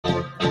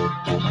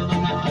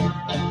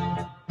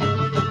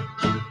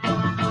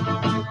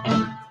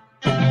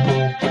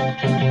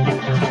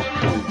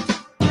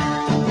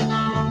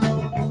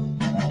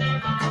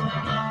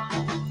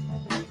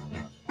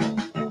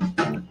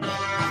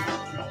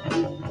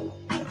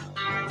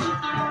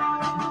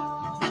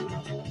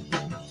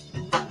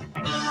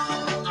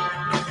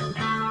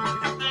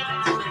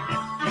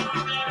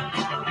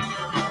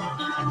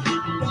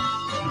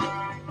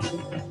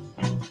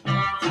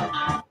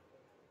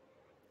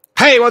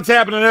Hey, what's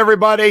happening,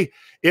 everybody?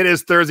 It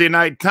is Thursday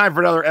night. Time for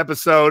another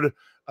episode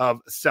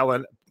of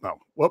Selling. Oh,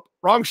 whoop,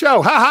 wrong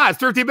show. Ha ha, it's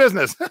Thrifty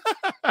Business.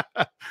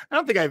 I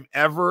don't think I've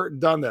ever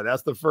done that.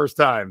 That's the first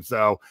time.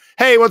 So,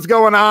 hey, what's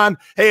going on?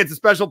 Hey, it's a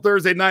special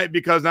Thursday night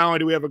because not only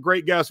do we have a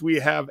great guest, we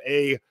have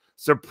a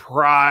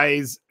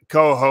surprise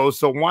co-host.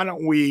 So why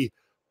don't we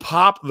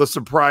pop the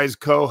surprise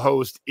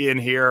co-host in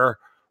here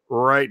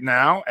right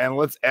now and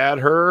let's add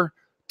her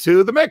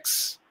to the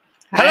mix.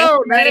 Hi.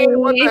 Hello, Nadine.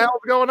 What the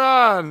hell's going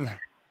on?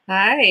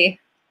 Hi.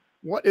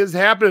 What is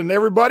happening,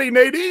 everybody?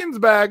 Nadine's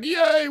back.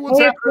 Yay. What's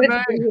happening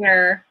today?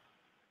 Here.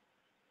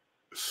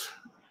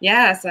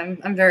 Yes,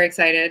 I'm very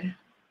excited.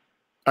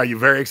 Are you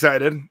very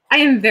excited? I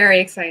am very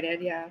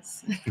excited,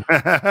 yes.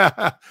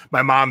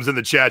 My mom's in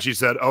the chat. She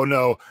said, oh,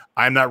 no,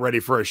 I'm not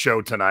ready for a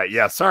show tonight.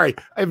 Yeah, sorry.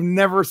 I've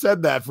never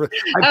said that. Oh,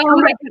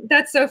 my God,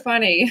 that's so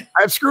funny.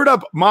 I've screwed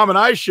up Mom and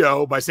I's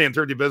show by saying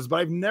Thrifty Business, but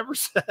I've never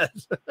said.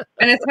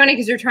 And it's funny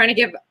because you're trying to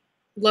give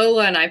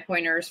Lola and I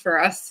pointers for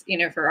us, you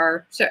know, for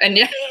our show. And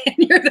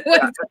you're the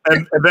one.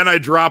 And then I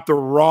dropped the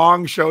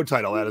wrong show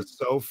title. That is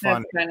so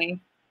funny. That's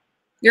funny.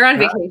 You're on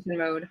vacation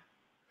mode.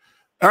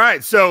 All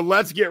right, so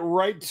let's get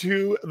right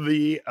to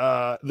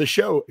the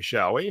show,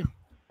 shall we?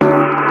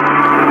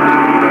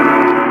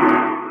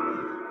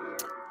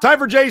 Time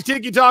for Jay's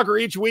Tiki Talker.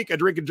 Each week, I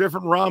drink a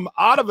different rum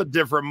out of a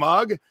different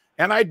mug,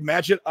 and I'd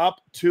match it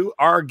up to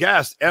our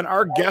guest. And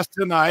our guest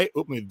tonight,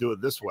 let me do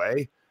it this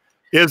way,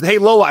 is, hey,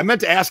 Lola, I meant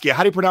to ask you,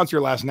 how do you pronounce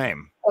your last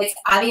name? It's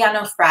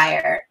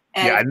Arellano-Fryer.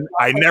 Yeah,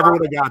 I never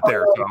would have got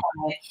there. So.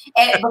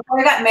 And before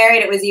I got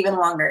married, it was even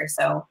longer,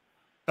 so.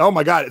 Oh,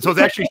 my God. So it's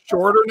actually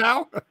shorter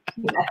now?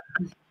 Yeah.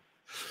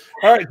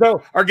 All right.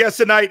 So our guest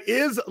tonight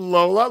is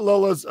Lola.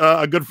 Lola's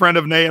a good friend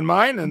of Nay and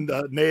mine, and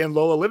Nay and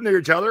Lola live near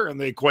each other, and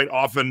they quite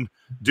often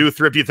do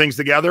thrifty things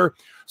together.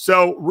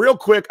 So real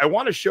quick, I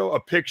want to show a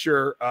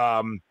picture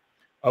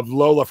of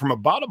Lola from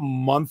about a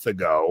month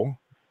ago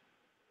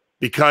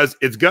because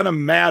it's going to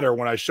matter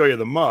when I show you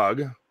the mug.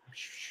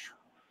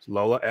 It's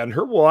Lola and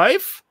her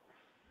wife.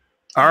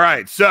 All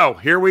right. So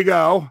here we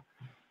go.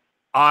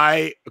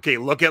 Okay,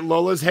 look at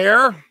Lola's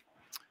hair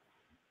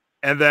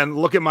and then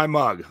look at my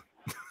mug.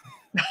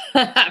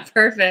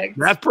 Perfect.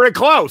 That's pretty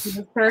close.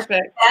 That's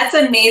perfect. That's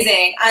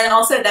amazing. And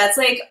also, that's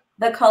like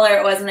the color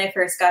it was when I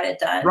first got it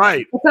done.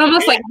 Right. It's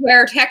almost like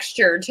hair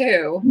texture,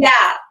 too.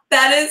 Yeah,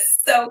 that is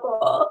so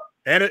cool.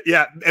 And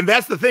and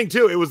that's the thing,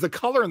 too. It was the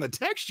color and the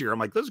texture. I'm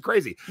like, this is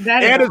crazy.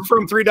 That and is it's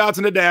from 3 Dots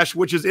and a Dash,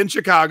 which is in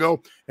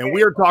Chicago. And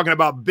we are talking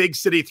about big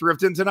city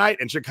thrifting tonight.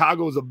 And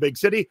Chicago is a big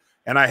city.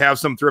 And I have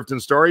some thrifting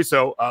stories.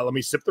 So let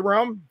me sip the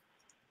rum.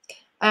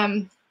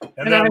 And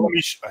then let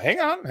me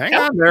hang on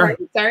there.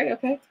 Sorry.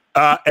 Okay.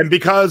 And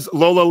because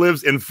Lola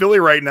lives in Philly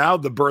right now,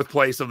 the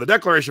birthplace of the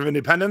Declaration of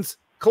Independence,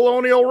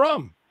 Colonial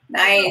Rum.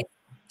 Nice.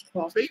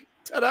 Cool. See?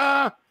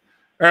 Ta-da. All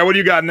right, what do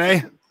you got,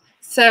 Nay?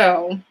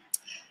 So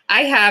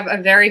I have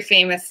a very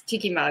famous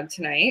tiki mug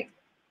tonight.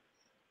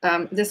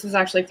 This was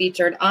actually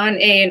featured on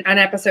an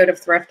episode of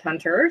Thrift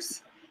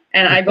Hunters.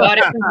 And I bought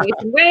it from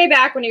Jason way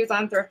back when he was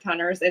on Thrift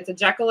Hunters. It's a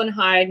Jekyll and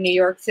Hyde New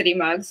York City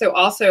mug, so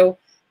also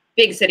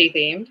big city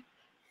themed.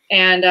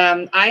 And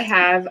I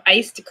have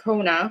iced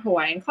Kona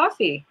Hawaiian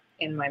coffee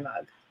in my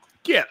mug.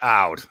 Get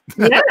out.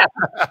 Yeah.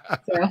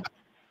 So.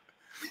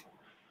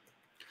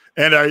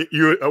 And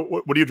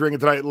what are you drinking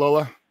tonight,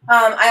 Lola?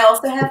 I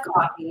also have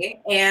coffee,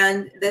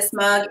 and this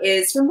mug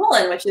is from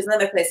Mullen, which is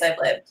another place I've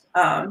lived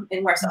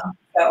in Warsaw.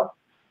 So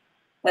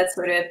that's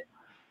sort of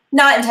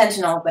not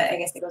intentional, but I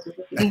guess it goes with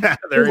it.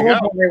 There you go.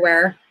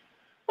 Everywhere.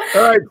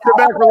 All right, sit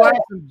back, relax,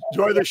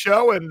 enjoy the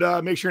show, and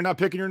make sure you're not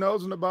picking your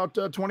nose in about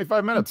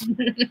 25 minutes.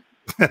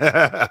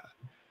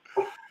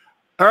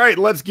 All right,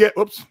 let's get,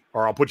 oops,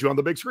 or I'll put you on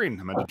the big screen.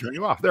 I meant to turn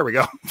you off. There we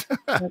go.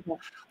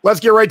 Let's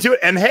get right to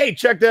it. And hey,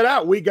 check that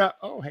out. We got,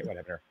 oh, hey, what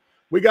happened here?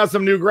 We got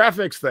some new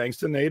graphics thanks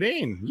to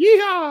Nadine.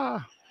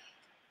 Yeehaw.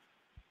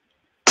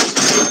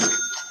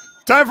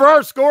 Time for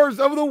our scores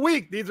of the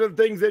week. These are the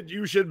things that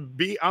you should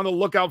be on the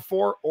lookout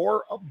for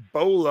or a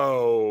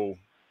bolo.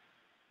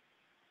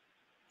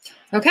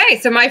 Okay,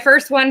 so my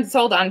first one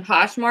sold on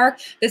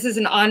Poshmark. This is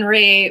an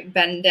Henri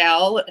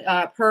Bendel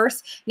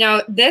purse.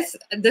 Now,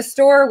 the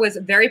store was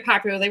very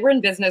popular. They were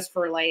in business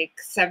for like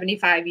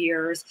 75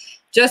 years.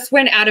 Just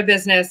went out of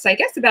business, I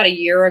guess, about a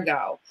year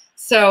ago.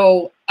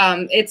 So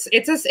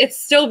it's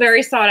still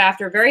very sought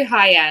after, very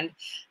high end.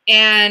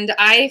 And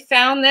I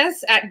found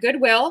this at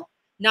Goodwill,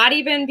 not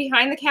even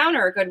behind the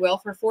counter at Goodwill,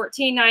 for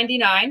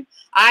 $14.99.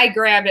 I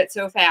grabbed it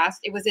so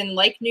fast. It was in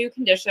like new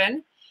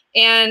condition.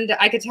 And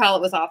I could tell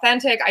it was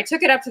authentic. I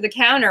took it up to the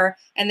counter,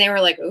 and they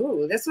were like,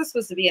 "Ooh, this was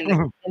supposed to be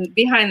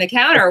behind the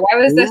counter. Why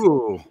was this?"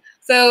 Ooh.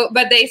 So,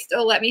 but they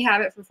still let me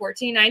have it for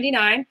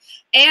 $14.99.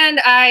 And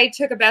I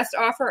took a best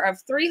offer of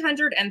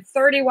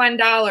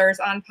 $331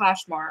 on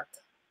Poshmark.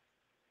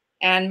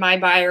 And my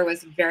buyer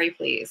was very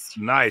pleased.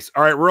 Nice.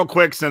 All right, real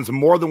quick, since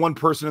more than one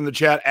person in the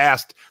chat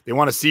asked, they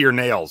want to see your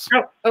nails.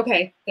 Oh,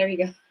 okay. There you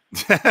go.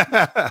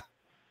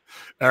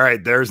 All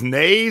right, there's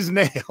Nay's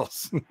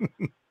nails.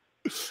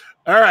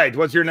 All right,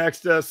 what's your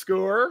next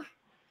score?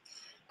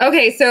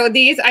 Okay, so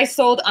these I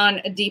sold on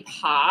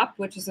Depop,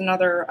 which is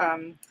another,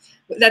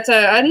 that's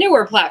a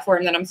newer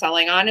platform that I'm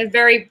selling on. A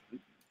very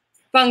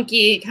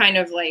funky kind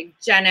of like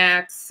Gen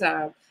X,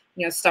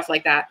 you know, stuff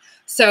like that.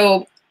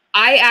 So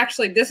I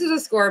actually, this is a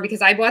score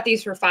because I bought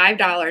these for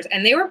 $5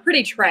 and they were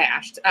pretty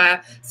trashed.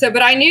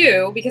 But I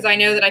knew, because I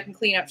know that I can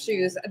clean up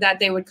shoes, that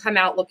they would come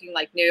out looking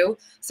like new.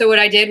 So what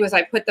I did was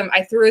I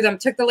threw them,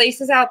 took the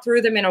laces out,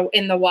 threw them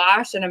in the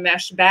wash in a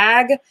mesh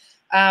bag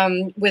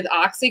with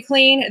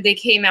OxyClean. They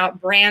came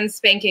out brand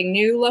spanking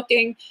new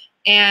looking.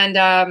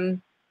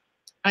 And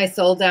I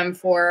sold them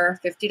for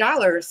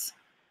 $50.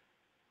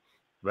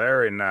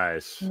 Very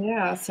nice.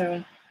 Yeah,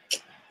 so.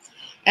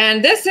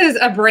 And this is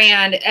a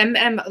brand,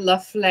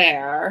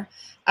 LaFleur.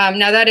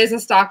 Now that is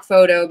a stock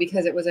photo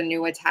because it was a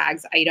new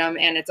tags item,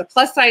 and it's a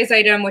plus size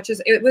item, which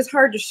is, it was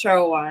hard to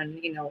show on,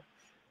 you know,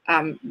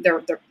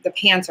 the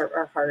pants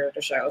are harder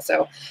to show.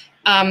 So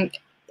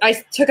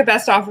I took a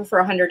best offer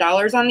for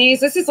 $100 on these.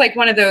 This is like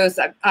one of those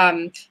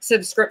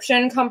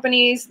subscription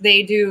companies.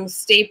 They do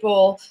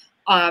staple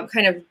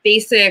kind of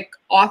basic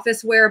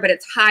office wear, but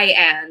it's high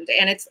end,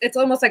 and it's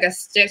almost like a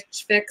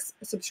Stitch Fix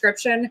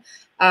subscription.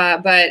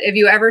 But if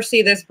you ever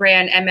see this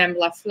brand,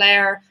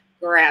 LaFleur,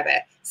 grab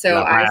it.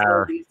 So I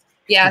sold these.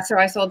 Yeah, so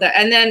I sold that.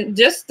 And then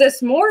just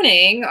this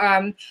morning,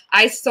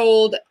 I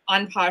sold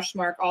on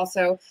Poshmark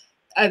also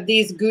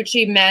these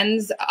Gucci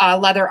men's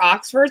leather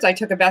Oxfords. I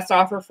took a best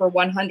offer for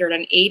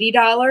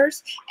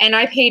 $180, and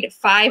I paid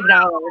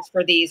 $5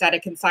 for these at a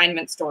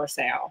consignment store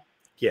sale.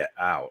 Get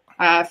out.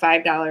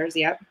 $5,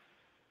 yep.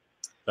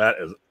 That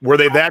is, were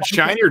they that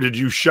shiny, or did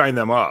you shine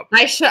them up?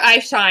 I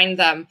shined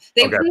them.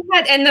 They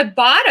had, and the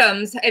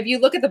bottoms, if you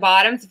look at the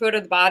bottoms, the photo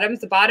of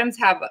the bottoms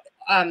have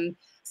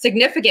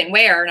significant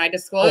wear, and I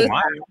disclosed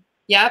them.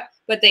 Yep,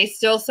 but they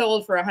still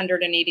sold for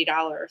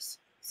 $180.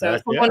 So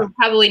someone would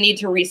probably need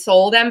to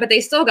resole them, but they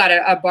still got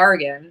a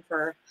bargain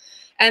for.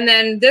 And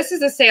then this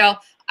is a sale.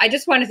 I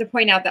just wanted to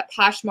point out that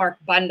Poshmark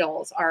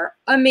bundles are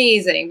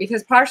amazing,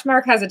 because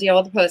Poshmark has a deal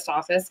with the post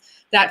office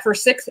that for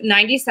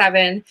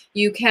 $6.97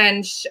 you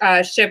can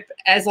ship,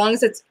 as long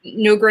as it's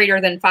no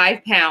greater than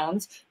 5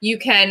 pounds, you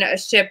can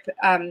ship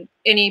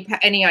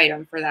any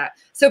item for that.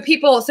 So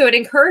it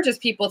encourages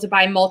people to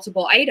buy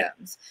multiple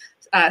items.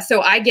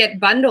 So I get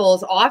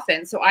bundles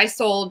often. So I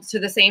sold to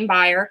the same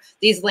buyer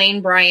these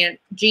Lane Bryant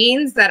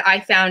jeans that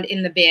I found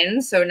in the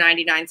bin, so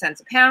 99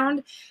 cents a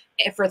pound,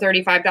 for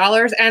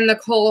 $35, and the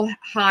Cole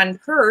Haan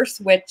purse,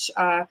 which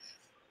I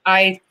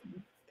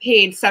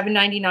paid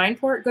 $7.99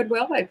 for at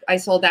Goodwill. I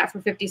sold that for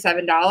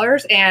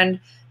 $57, and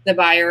the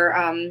buyer,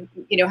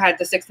 you know, had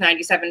the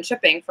 $6.97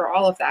 shipping for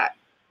all of that.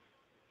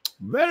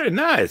 Very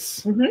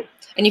nice. Mm-hmm.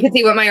 And you can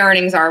see what my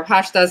earnings are.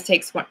 Posh does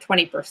take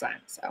 20%.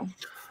 So.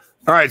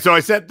 All right, so I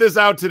sent this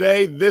out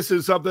today. This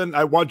is something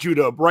I want you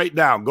to write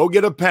down. Go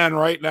get a pen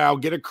right now,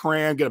 get a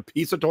crayon, get a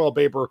piece of toilet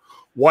paper,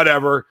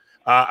 whatever.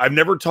 I've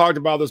never talked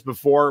about this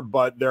before,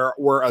 but there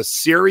were a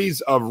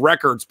series of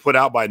records put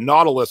out by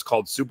Nautilus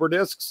called Super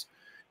Discs,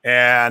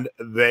 and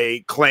they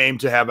claim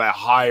to have a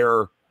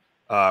higher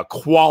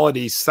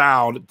quality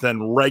sound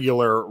than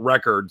regular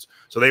records.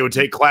 So they would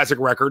take classic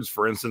records,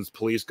 for instance,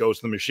 Police,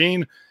 Ghost in the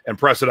Machine, and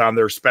press it on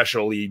their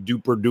specially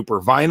duper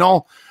duper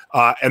vinyl,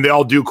 and they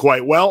all do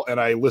quite well. And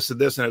I listed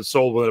this, and it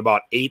sold within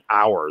about 8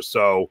 hours.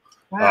 So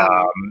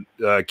wow.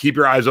 Keep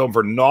your eyes open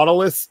for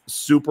Nautilus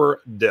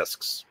Super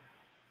Discs.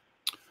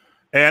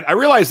 And I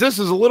realize this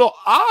is a little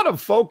out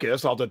of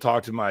focus. I'll have to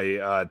talk to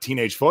my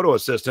teenage photo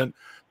assistant,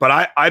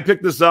 but I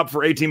picked this up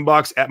for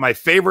 $18 at my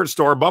favorite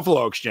store,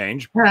 Buffalo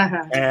Exchange.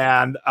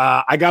 And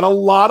I got a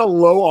lot of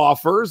low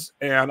offers,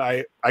 and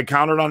I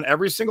counted on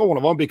every single one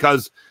of them,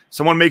 because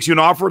someone makes you an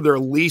offer, they're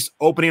at least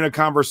opening a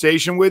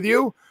conversation with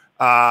you.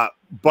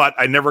 But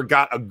I never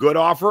got a good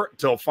offer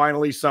until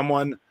finally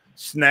someone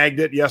snagged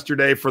it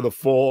yesterday for the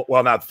full,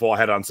 well, not full, I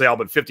had it on sale,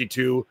 but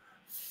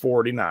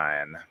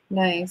 $52.49.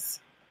 Nice.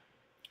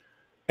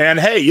 And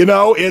hey, you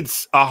know,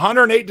 it's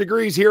 108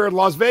 degrees here in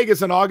Las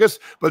Vegas in August,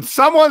 but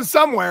someone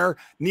somewhere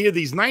needed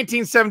these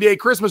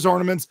 1978 Christmas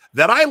ornaments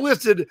that I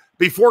listed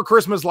before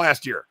Christmas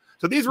last year.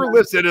 So these were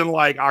listed in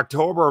like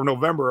October or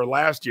November of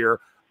last year.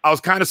 I was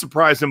kind of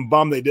surprised and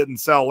bummed they didn't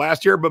sell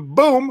last year, but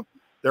boom,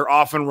 they're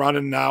off and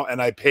running now. And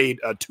I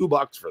paid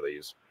 $2 for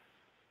these.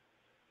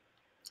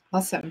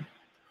 Awesome.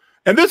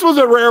 And this was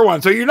a rare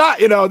one. So you're not,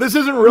 you know, this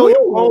isn't really a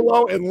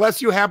polo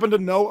unless you happen to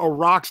know a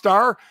rock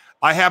star.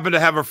 I happen to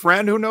have a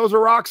friend who knows a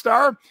rock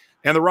star,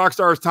 and the rock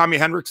star is Tommy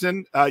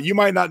Hendrickson. You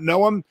might not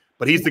know him,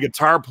 but he's the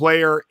guitar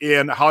player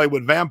in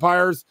Hollywood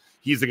Vampires.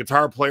 He's the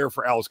guitar player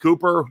for Alice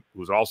Cooper,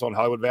 who's also in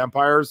Hollywood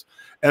Vampires.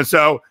 And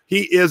so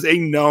he is a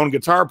known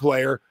guitar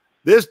player.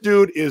 This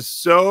dude is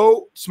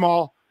so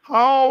small.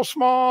 How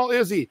small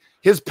is he?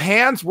 His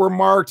pants were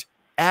marked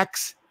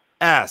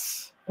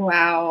XS.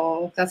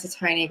 Wow, that's a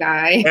tiny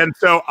guy. And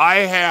so I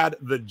had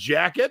the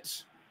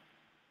jacket,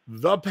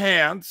 the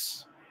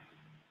pants,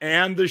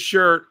 and the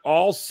shirt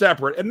all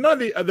separate. And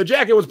none of the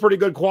jacket was pretty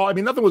good quality. I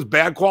mean, nothing was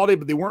bad quality,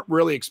 but they weren't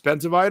really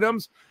expensive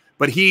items.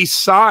 But he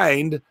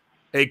signed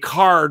a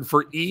card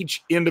for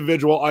each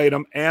individual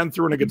item and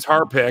threw in a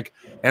guitar pick.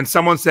 And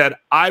someone said,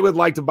 I would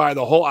like to buy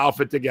the whole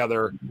outfit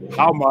together.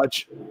 How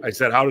much? I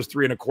said, how does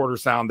 3 1/4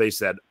 sound? They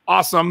said,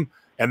 awesome.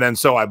 And then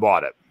so I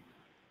bought it.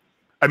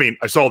 I mean,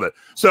 I sold it.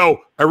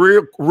 So I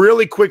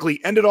really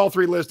quickly ended all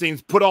 3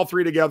 listings, put all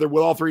 3 together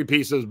with all 3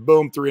 pieces.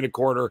 Boom, 3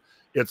 1/4.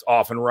 It's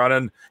off and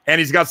running. And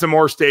he's got some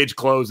more stage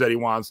clothes that he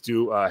wants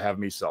to have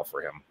me sell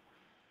for him.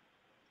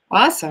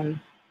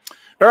 Awesome.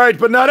 All right,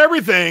 but not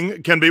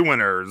everything can be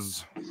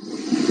winners.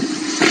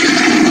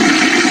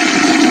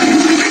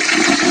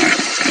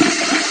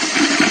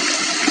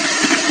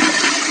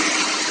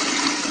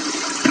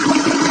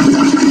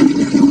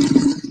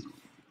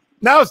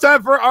 Now it's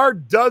time for our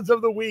duds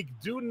of the week.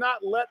 Do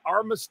not let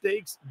our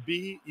mistakes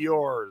be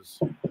yours.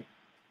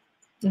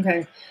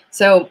 Okay,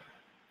 so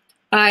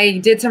I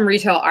did some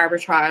retail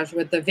arbitrage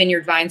with the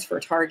Vineyard Vines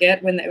for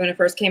Target when it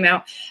first came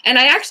out, and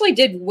I actually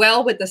did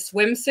well with the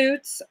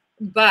swimsuits,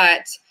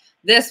 but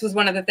this was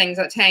one of the things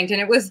that tanked.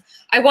 And it was,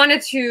 I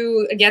wanted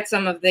to get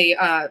some of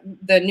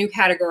the new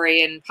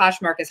category in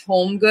Poshmark is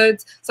home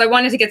goods. So I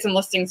wanted to get some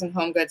listings in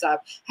home goods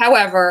up.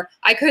 However,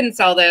 I couldn't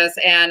sell this.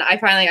 And I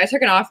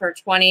took an offer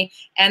of 20.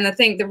 And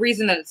the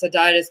reason that it's a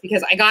dud is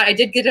because I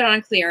did get it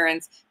on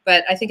clearance,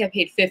 but I think I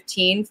paid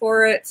 15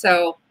 for it.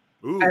 So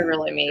ooh, I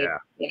really made,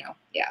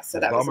 so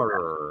that was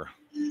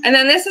and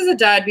then this is a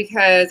dud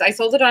because I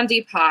sold it on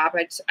Depop.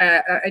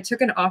 I took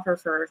an offer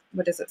for,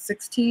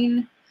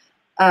 16?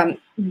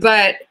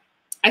 But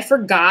I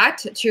forgot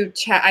to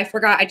check.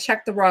 I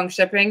checked the wrong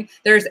shipping.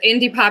 There's in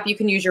Depop, you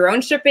can use your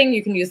own shipping.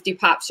 You can use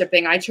Depop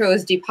shipping. I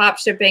chose Depop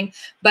shipping,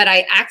 but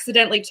I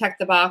accidentally checked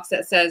the box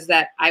that says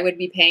that I would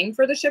be paying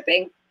for the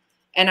shipping.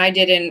 And I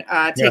didn't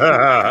take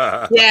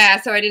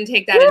yeah, so I didn't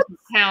take that into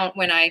account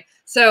when I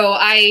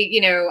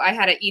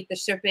had to eat the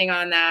shipping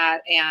on that,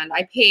 and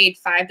I paid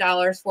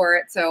 $5 for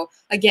it. So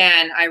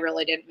again, I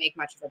really didn't make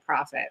much of a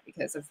profit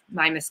because of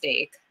my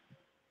mistake.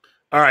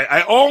 All right,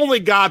 I only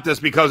got this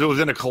because it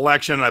was in a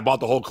collection, and I bought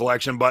the whole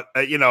collection. But,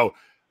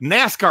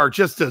 NASCAR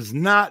just does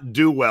not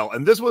do well.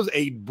 And this was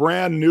a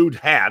brand new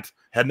hat,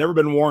 had never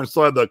been worn,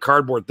 still had the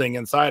cardboard thing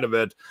inside of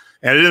it.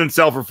 And it didn't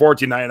sell for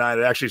 $14.99.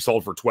 It actually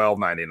sold for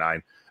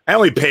 $12.99. I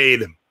only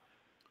paid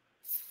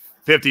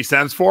 50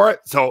 cents for it.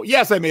 So,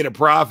 yes, I made a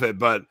profit,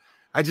 but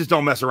I just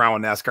don't mess around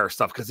with NASCAR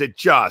stuff because it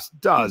just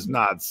does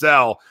not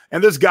sell.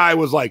 And this guy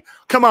was like,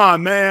 come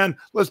on, man,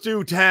 let's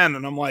do 10.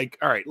 And I'm like,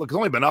 all right, look, it's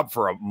only been up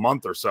for a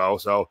month or so.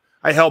 So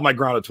I held my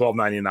ground at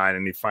 $12.99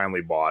 and he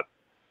finally bought.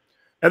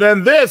 And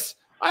then this,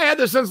 I had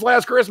this since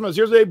last Christmas.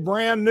 Here's a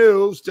brand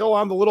new, still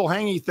on the little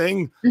hangy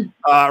thing,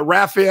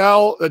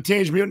 Raphael, the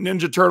Teenage Mutant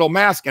Ninja Turtle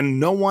mask. And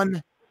no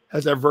one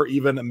has ever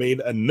even made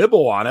a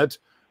nibble on it.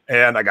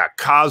 And I got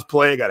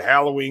cosplay, I got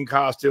Halloween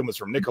costume. It's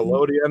from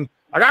Nickelodeon.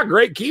 I got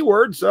great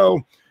keywords.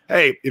 So,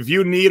 hey, if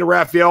you need a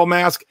Raphael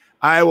mask,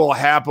 I will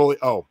happily.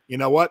 Oh, you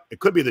know what? It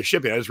could be the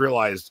shipping. I just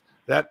realized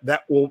that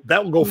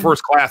will go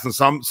first class. And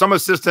some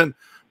assistant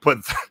put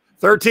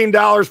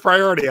 $13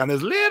 priority on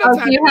this little. Oh,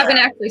 so you haven't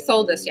actually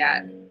sold this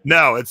yet?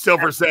 No, it's still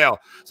for sale.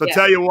 So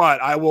tell you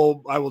what, I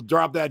will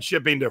drop that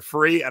shipping to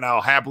free, and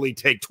I'll happily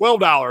take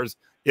 $12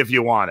 if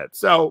you want it.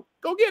 So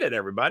go get it,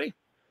 everybody.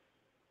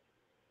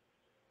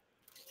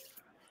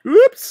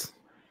 Oops.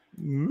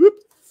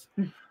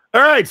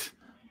 All right.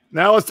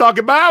 Now let's talk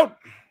about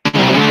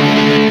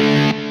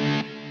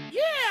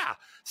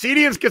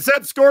CD and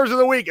cassette scores of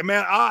the week. And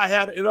man, I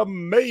had an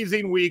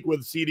amazing week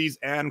with CDs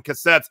and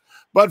cassettes.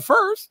 But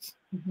first,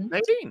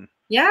 Nadine.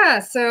 Yeah,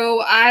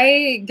 so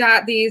I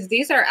got these.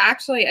 These are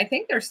actually, I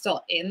think they're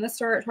still in the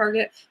store at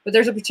Target, but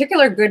there's a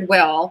particular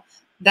Goodwill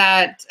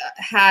that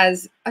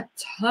has a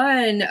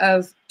ton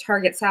of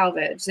Target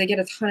salvage. They get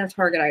a ton of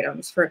Target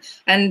items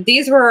and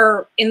these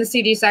were in the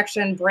CD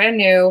section, brand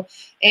new.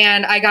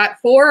 And I got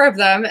 4 of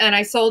them and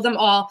I sold them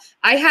all.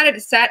 I had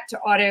it set to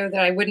auto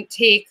that I wouldn't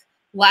take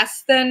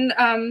less than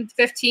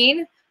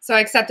 15. So I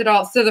accepted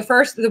all. So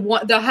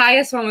the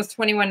highest one was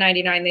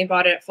 $21.99. They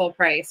bought it at full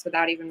price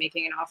without even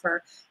making an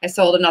offer. I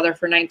sold another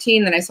for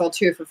 $19. Then I sold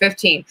 2 for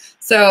 $15.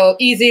 So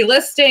easy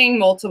listing,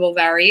 multiple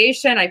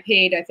variation. I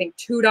paid, I think,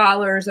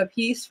 $2 a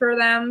piece for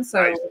them.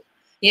 So nice.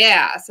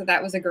 Yeah, so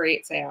that was a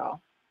great sale.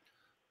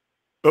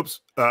 Oops.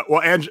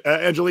 Well,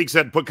 Angelique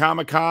said put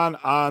Comic-Con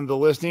on the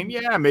listing.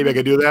 Yeah, maybe I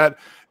could do that.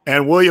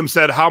 And William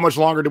said, how much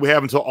longer do we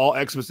have until all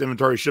Xmas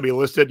inventory should be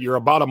listed? You're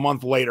about a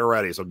month late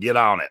already, so get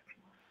on it.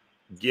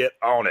 Get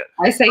on it.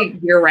 I say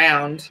year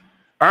round.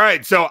 All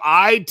right. So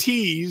I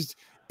teased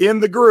in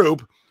the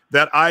group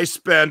that I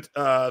spent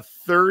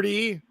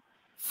 $34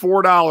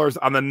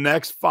 on the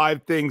next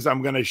 5 things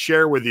I'm going to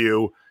share with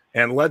you.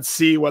 And let's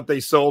see what they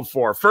sold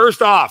for.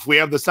 First off, we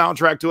have the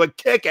soundtrack to a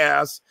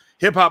kick-ass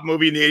hip-hop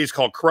movie in the 80s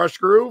called Crush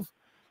Groove.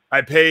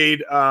 I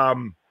paid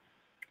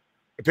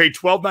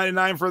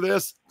 $12.99 for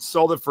this.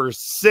 Sold it for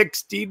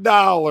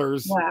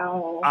 $60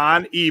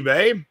 on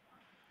eBay.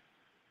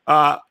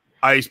 I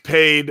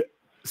paid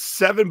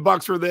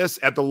 $7 for this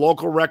at the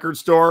local record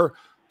store.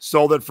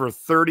 Sold it for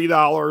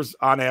 $30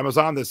 on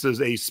Amazon. This is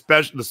the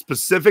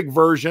specific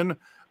version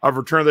of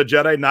Return of the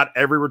Jedi. Not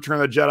every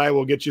Return of the Jedi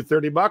will get you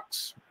 30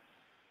 bucks.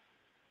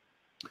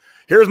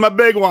 Here's my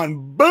big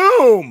one.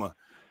 Boom.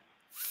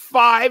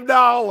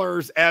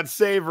 $5 at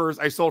Savers.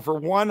 I sold for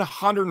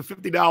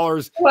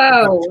 $150.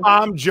 Whoa.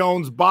 Tom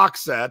Jones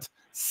box set.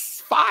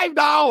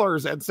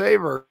 $5 at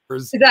Savers.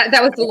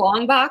 That was the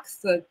long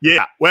box?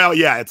 Yeah. Well,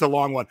 yeah, it's a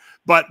long one.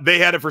 But they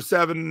had it for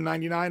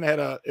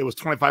 $7.99. It was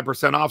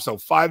 25% off. So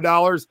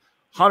 $5,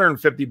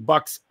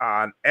 $150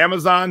 on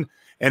Amazon.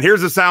 And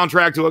here's the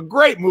soundtrack to a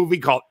great movie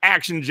called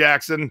Action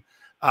Jackson.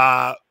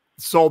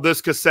 Sold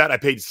this cassette. I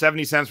paid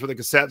 70 cents for the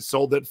cassette,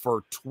 sold it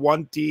for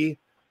 $20.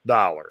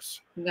 Nice.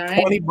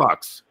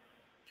 $20.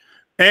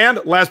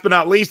 And last but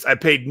not least, I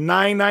paid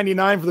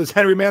 $9.99 for this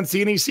Henry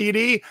Mancini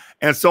CD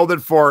and sold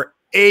it for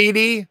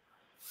 $85.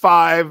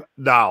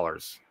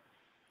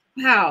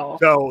 Wow.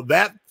 So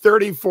that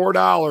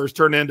 $34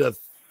 turned into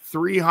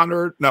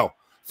 $39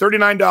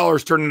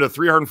 turned into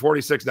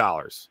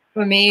 $346.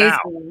 Amazing. Now,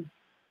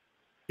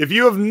 if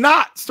you have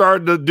not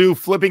started to do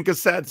flipping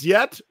cassettes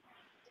yet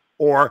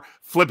or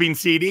flipping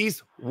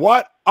CDs,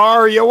 what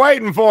are you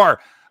waiting for?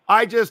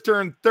 I just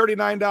turned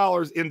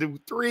 $39 into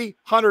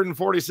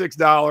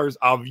 $346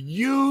 of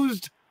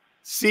used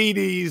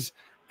CDs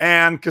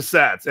and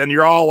cassettes. And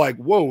you're all like,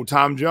 whoa,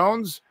 Tom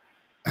Jones?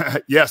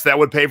 Yes, that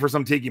would pay for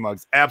some tiki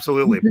mugs.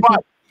 Absolutely.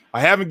 But I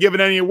haven't given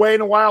any away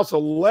in a while. So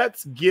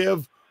let's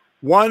give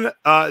one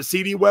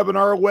CD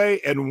webinar away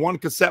and one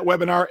cassette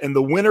webinar. And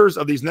the winners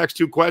of these next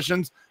two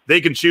questions, they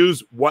can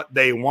choose what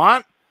they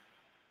want.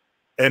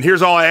 And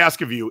here's all I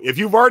ask of you. If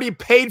you've already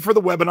paid for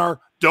the webinar,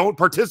 don't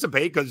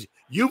participate because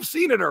you've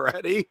seen it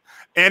already.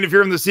 And if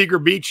you're in the secret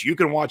beach, you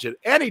can watch it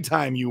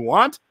anytime you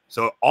want.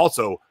 So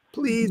also,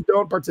 please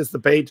don't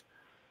participate.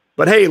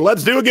 But hey,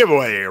 let's do a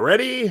giveaway.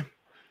 Ready?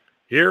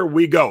 Here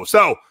we go.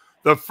 So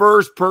the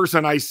first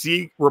person I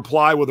see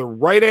reply with a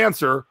right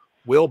answer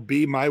will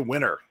be my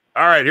winner.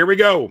 All right, here we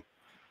go.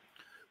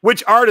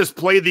 Which artist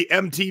played the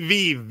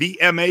MTV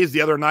VMAs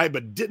the other night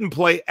but didn't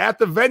play at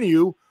the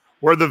venue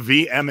where the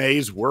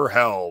VMAs were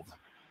held?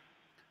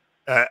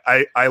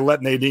 I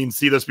let Nadine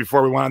see this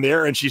before we went on the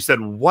air, and she said,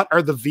 "What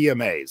are the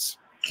VMAs?"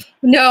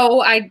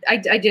 No, I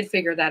did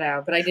figure that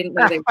out, but I didn't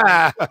know they were.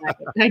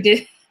 I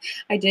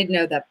did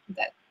know that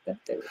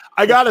they were.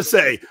 I gotta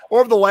say,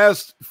 over the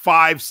last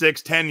 5,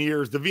 6, 10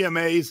 years, the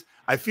VMAs,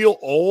 I feel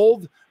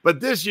old, but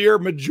this year,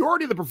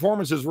 majority of the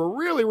performances were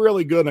really,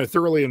 really good, and I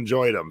thoroughly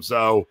enjoyed them.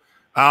 So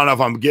I don't know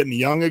if I'm getting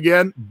young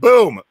again.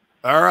 Boom.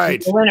 All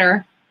right. The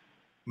winner.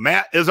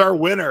 Matt is our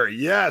winner.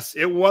 Yes,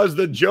 it was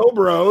the Joe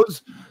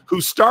Bros who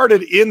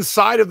started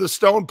inside of the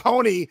Stone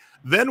Pony,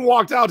 then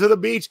walked out to the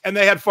beach, and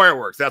they had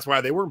fireworks. That's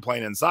why they weren't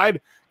playing inside,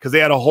 because they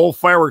had a whole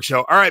fireworks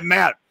show. All right,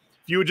 Matt,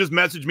 if you would just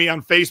message me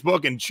on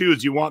Facebook and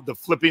choose you want the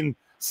flipping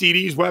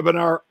CDs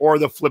webinar or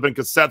the flipping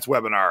cassettes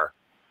webinar.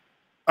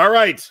 All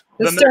right.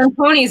 The Stone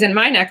Pony's in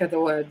my neck of the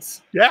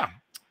woods. Yeah.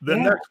 The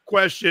next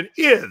question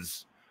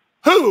is,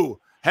 who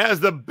has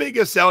the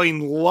biggest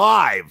selling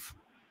live,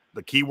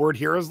 the key word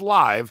here is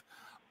live,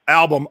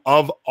 album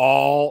of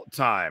all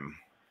time?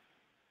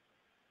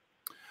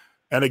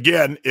 And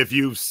again, if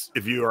you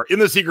are in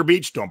the secret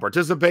beach, don't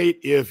participate.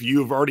 If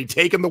you've already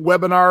taken the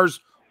webinars,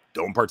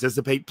 don't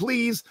participate.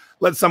 Please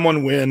let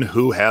someone win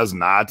who has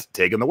not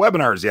taken the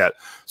webinars yet.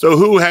 So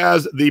who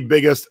has the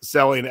biggest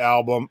selling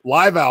album,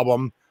 live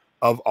album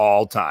of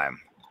all time?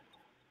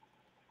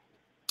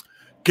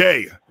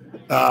 Okay.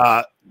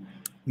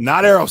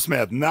 Not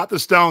Aerosmith, not the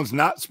Stones,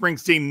 not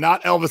Springsteen,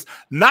 not Elvis,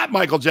 not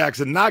Michael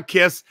Jackson, not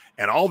Kiss.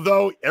 And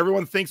although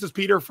everyone thinks it's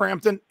Peter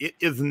Frampton, it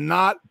is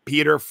not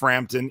Peter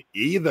Frampton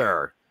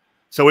either.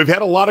 So we've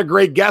had a lot of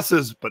great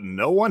guesses, but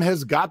no one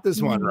has got this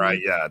one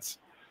right yet.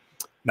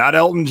 Not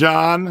Elton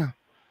John.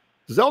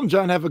 Does Elton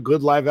John have a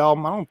good live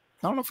album? I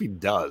don't know if he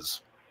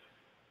does.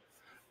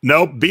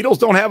 Nope, Beatles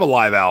don't have a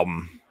live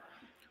album.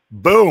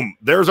 Boom,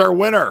 there's our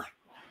winner.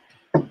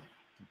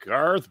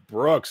 Garth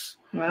Brooks.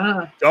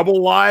 Wow.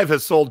 Double Live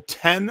has sold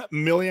 10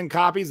 million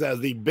copies as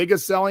the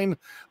biggest selling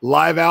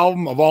live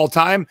album of all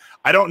time.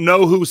 I don't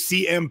know who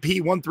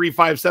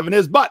CMP1357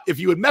 is, but if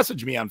you would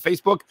message me on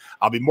Facebook,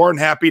 I'll be more than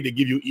happy to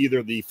give you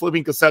either the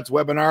Flipping Cassettes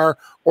webinar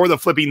or the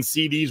Flipping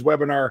CDs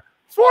webinar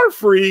for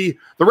free.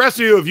 The rest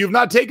of you, if you've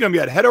not taken them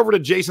yet, head over to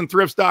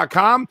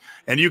jasonThrifts.com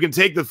and you can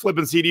take the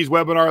Flipping CDs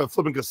webinar, the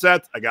Flipping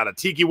Cassettes. I got a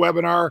Tiki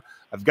webinar.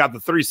 I've got the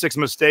 36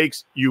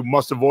 mistakes you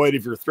must avoid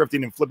if you're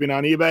thrifting and flipping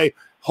on eBay.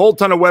 Whole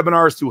ton of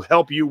webinars to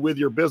help you with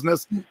your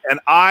business. And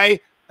I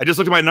just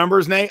looked at my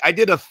numbers, Nate. I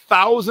did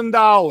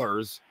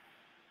 $1,000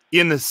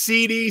 in the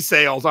CD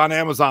sales on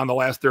Amazon the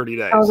last 30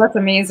 days. Oh, that's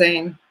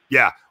amazing.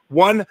 Yeah,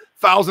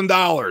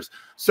 $1,000.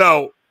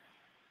 So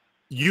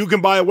you can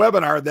buy a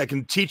webinar that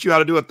can teach you how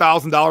to do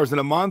 $1,000 in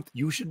a month.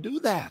 You should do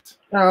that.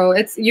 Oh,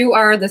 you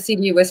are the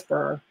CD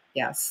whisperer.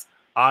 Yes.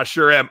 I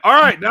sure am. All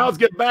right, now let's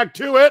get back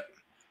to it.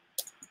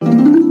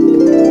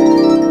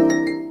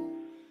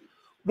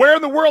 Where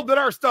in the world did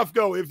our stuff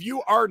go? If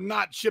you are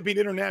not shipping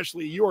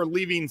internationally, you are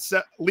leaving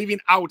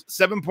out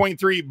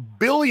 7.3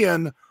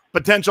 billion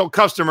potential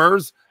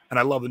customers. And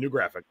I love the new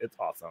graphic. It's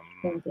awesome.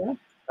 Thank you. All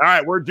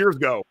right, where'd yours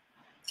go?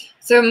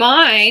 So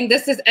mine,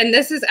 this is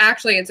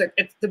actually, it's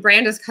the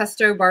brand is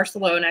Custo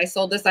Barcelona. I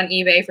sold this on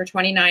eBay for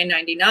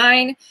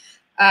 $29.99,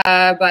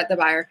 but the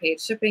buyer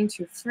paid shipping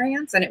to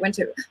France, and it went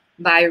to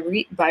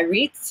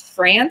Biarritz,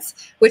 France,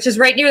 which is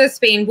right near the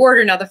Spain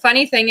border. Now, the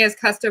funny thing is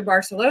Custo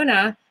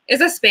Barcelona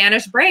is a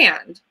Spanish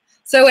brand,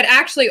 so it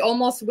actually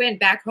almost went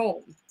back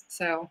home.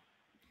 So.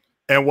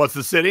 And what's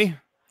the city?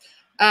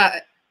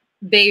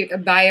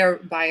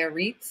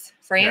 Biarritz,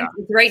 France. Yeah.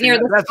 It's right near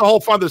that's the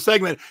whole fun of the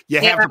segment. You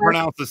have to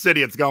pronounce the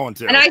city it's going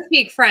to. And I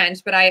speak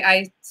French, but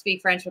I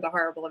speak French with a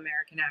horrible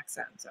American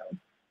accent. So.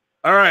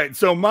 All right.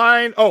 So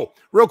mine. Oh,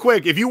 real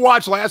quick. If you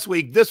watched last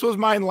week, this was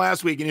mine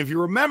last week. And if you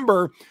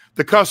remember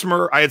the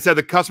customer, I had said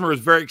the customer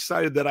was very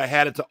excited that I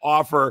had it to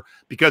offer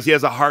because he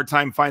has a hard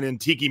time finding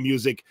tiki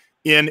music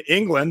in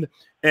England,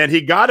 and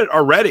he got it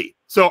already.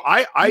 So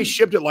I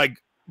shipped it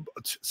like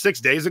 6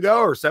 days ago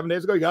or 7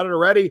 days ago. He got it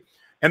already.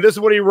 And this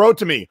is what he wrote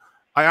to me.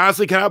 I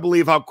honestly cannot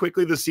believe how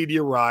quickly the CD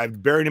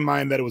arrived, bearing in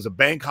mind that it was a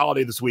bank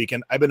holiday this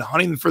weekend. I've been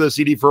hunting for the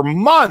CD for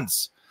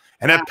months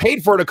and have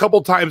paid for it a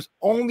couple times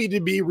only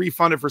to be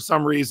refunded for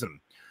some reason.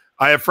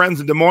 I have friends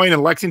in Des Moines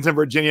and Lexington,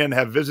 Virginia, and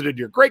have visited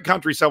your great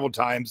country several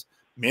times,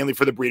 mainly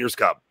for the Breeders'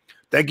 Cup.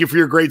 Thank you for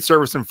your great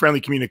service and friendly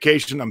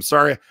communication. I'm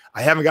sorry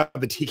I haven't got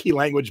the tiki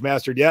language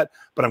mastered yet,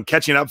 but I'm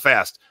catching up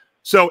fast.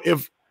 So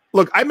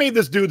look, I made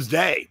this dude's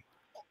day.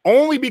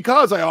 Only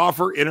because I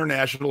offer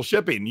international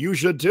shipping. You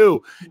should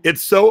too.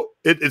 It's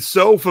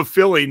so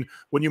fulfilling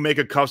when you make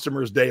a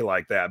customer's day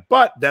like that.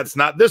 But that's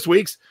not this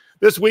week's.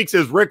 This week's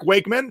is Rick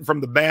Wakeman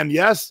from the band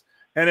Yes,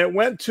 and it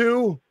went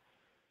to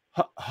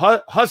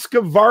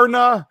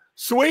Husqvarna,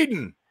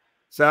 Sweden.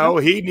 So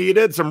he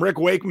needed some Rick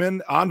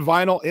Wakeman on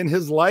vinyl in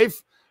his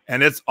life,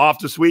 and it's off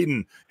to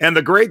Sweden. And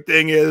the great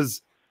thing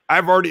is,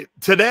 I've already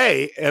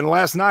today and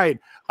last night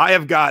I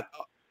have got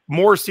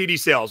more CD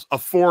sales, a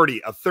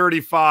 40, a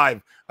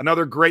 35,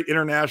 another great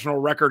international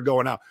record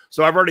going out.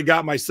 So I've already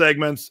got my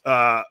segments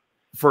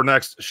for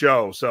next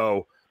show.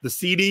 So the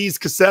CDs,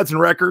 cassettes, and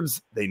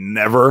records, they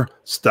never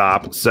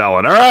stop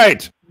selling. All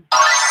right.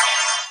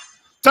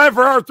 Time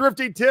for our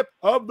thrifty tip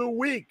of the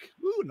week.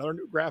 Ooh, another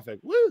new graphic.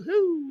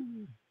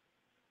 Woohoo.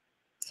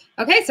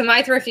 Okay, so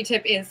my thrifty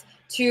tip is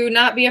to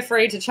not be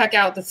afraid to check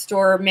out the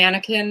store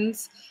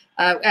mannequins.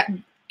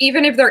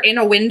 Even if they're in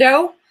a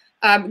window,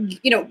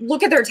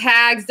 look at their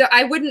tags.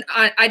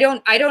 I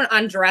don't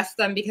undress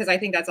them because I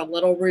think that's a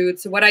little rude.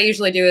 So what I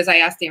usually do is I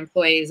ask the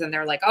employees and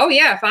they're like, oh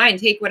yeah, fine,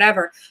 take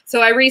whatever.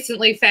 So I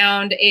recently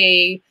found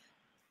a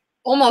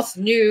almost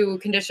new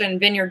condition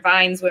Vineyard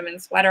Vines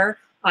women's sweater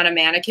on a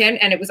mannequin,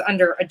 and it was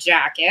under a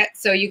jacket.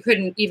 So you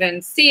couldn't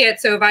even see it.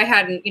 So if I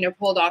hadn't,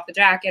 pulled off the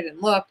jacket and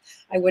looked,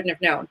 I wouldn't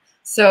have known.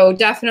 So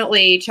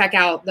definitely check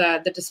out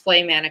the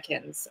display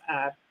mannequins.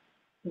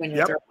 When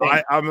you're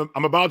I'm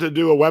about to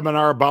do a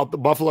webinar about the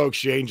Buffalo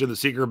Exchange and the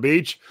Secret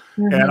Beach.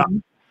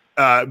 And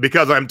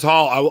because I'm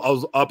tall, I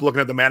was up looking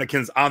at the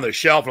mannequins on the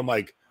shelf. I'm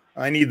like,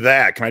 I need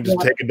that. Can I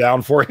just take it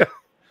down for you?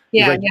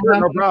 Yeah, like,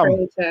 sure, no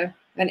problem.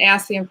 And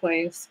ask the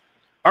employees.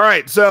 All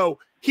right. So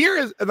here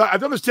is, I've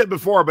done this tip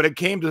before, but it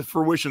came to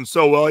fruition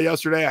so well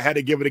yesterday. I had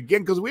to give it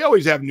again because we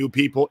always have new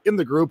people in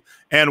the group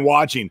and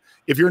watching.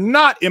 If you're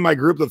not in my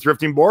group, the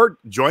Thrifting Board,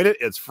 join it.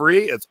 It's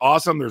free. It's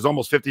awesome. There's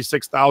almost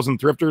 56,000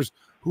 thrifters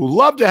who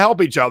love to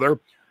help each other.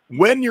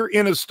 When you're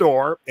in a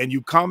store and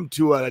you come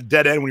to a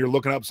dead end when you're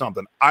looking up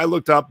something, I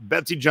looked up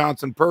Betsy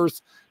Johnson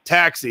purse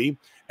taxi,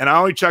 and I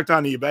only checked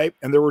on eBay,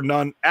 and there were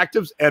none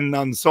actives and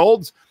none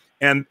solds.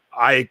 And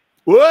I've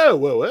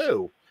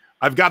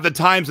got the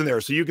times in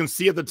there, so you can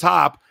see at the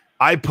top.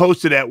 I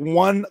posted at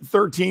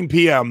 1:13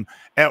 p.m.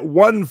 At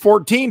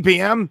 1:14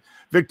 p.m.,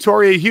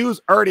 Victoria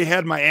Hughes already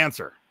had my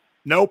answer.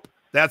 Nope.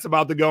 That's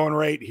about the going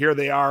rate. Here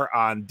they are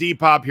on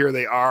Depop. Here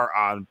they are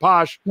on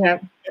Posh.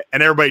 Yep.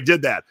 And everybody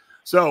did that.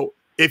 So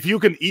if you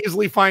can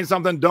easily find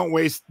something, don't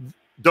waste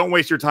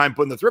your time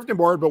putting the Thrifting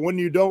Board. But when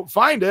you don't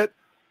find it,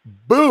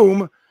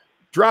 boom,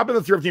 drop in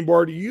the Thrifting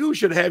Board. You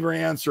should have your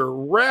answer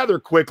rather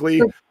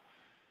quickly.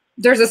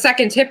 There's a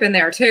second tip in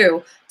there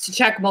too, to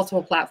check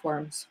multiple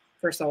platforms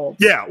for sold.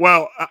 Yeah,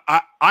 well,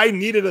 I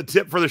needed a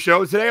tip for the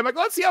show today. I'm like,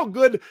 let's see how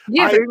good.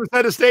 I even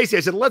said to Staci,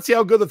 I said, let's see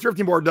how good the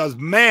Thrifting Board does.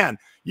 Man,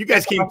 you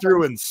guys came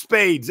through in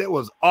spades. It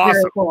was awesome.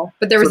 Very cool.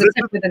 But there was a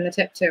tip within the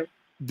tip too.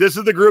 This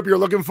is the group you're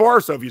looking for.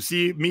 So if you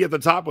see me at the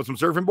top with some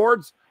surfing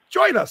boards,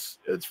 join us.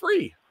 It's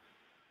free.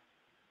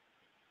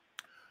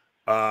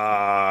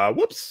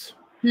 Whoops.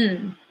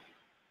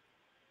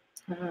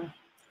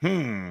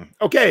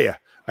 Okay.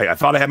 I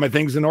thought I had my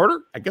things in order.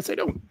 I guess I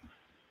don't.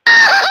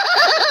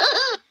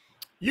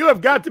 You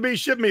have got to be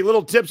shipping me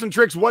little tips and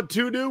tricks, what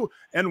to do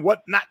and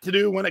what not to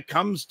do when it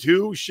comes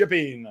to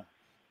shipping.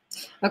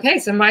 Okay,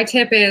 so my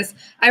tip is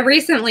I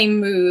recently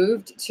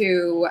moved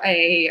to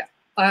a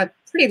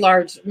pretty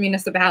large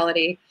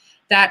municipality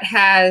that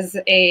has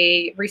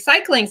a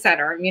recycling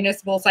center, a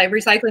municipal site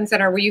recycling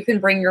center where you can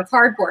bring your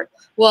cardboard.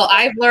 Well,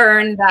 I've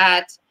learned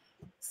that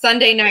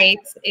Sunday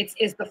nights,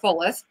 it's the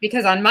fullest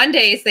because on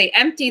Mondays they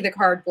empty the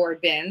cardboard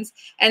bins.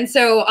 And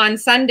so on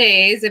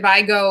Sundays, if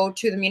I go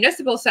to the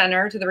municipal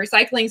center, to the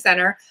recycling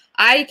center,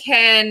 I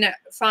can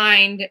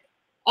find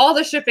all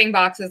the shipping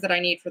boxes that I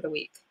need for the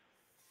week.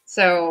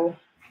 So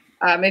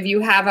if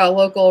you have a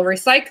local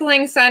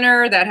recycling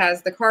center that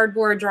has the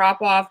cardboard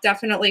drop off,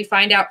 definitely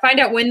find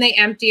out when they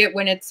empty it,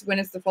 when it's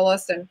the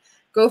fullest, and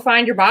go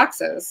find your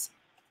boxes.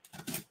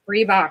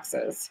 Free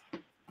boxes.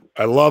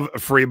 I love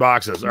free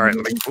boxes. All right,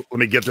 let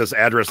me get this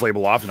address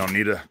label off. I don't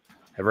need to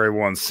have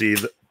everyone see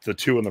the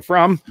to and the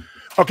from.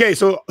 Okay,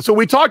 so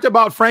we talked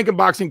about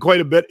frankenboxing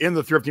quite a bit in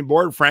the thrifting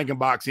board.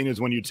 Frankenboxing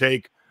is when you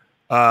take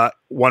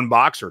one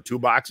box or two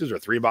boxes or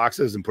three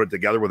boxes and put it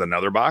together with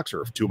another box,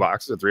 or two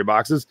boxes or three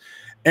boxes.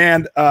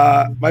 And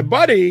my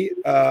buddy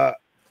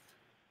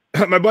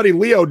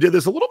Leo did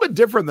this a little bit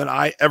different than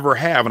I ever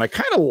have, and I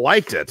kind of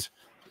liked it.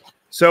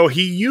 So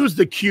he used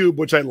the cube,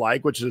 which I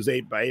like, which is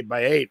 8 by 8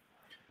 by 8.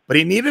 But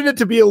he needed it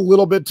to be a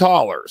little bit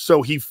taller.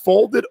 So he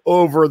folded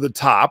over the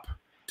top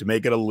to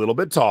make it a little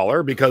bit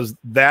taller, because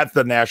that's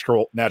the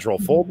natural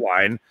fold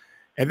line.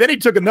 And then he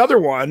took another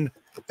one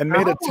and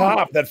made a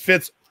top that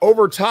fits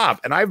over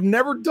top. And I've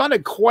never done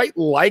it quite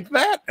like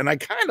that. And I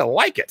kind of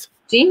like it.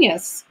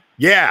 Genius.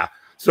 Yeah.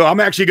 So I'm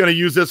actually going to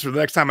use this for the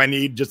next time I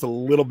need just a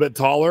little bit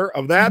taller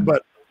of that.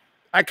 But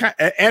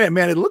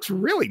man, it looks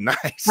really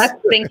nice. That's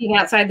thinking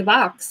outside the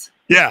box.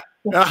 Yeah.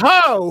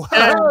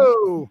 Oh.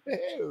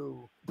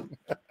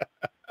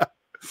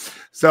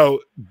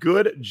 So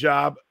good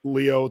job,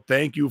 Leo.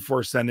 Thank you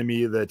for sending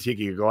me the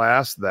tiki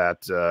glass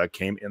that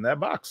came in that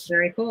box.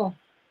 Very cool.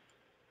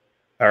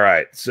 All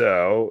right,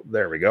 so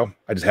there we go.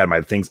 I just had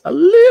my things a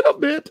little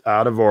bit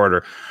out of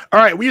order. All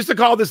right, we used to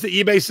call this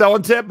the eBay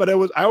selling tip, but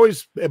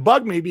it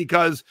bugged me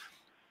because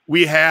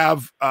we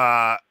have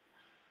so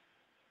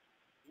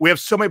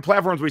many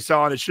platforms we sell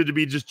on. It should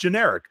be just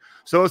generic.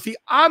 So it's the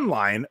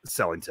online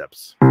selling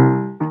tips.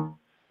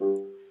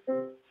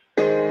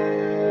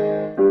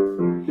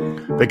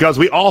 Because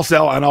we all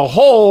sell on a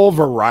whole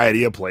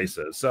variety of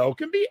places. So it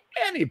can be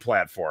any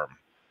platform.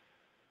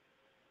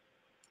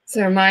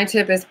 So my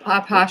tip is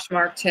a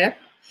Poshmark tip.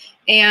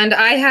 And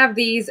I have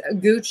these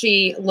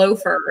Gucci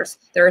loafers.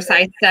 They're a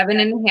size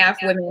 7.5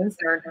 women's.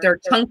 They're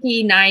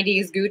chunky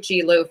 90s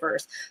Gucci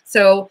loafers.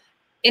 So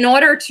in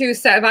order to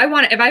sell, if I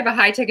have a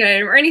high ticket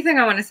item or anything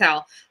I want to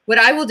sell, what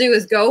I will do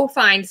is go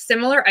find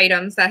similar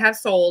items that have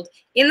sold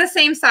in the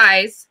same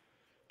size.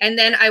 And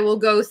then I will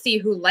go see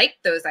who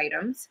liked those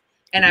items.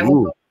 And I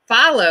will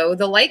follow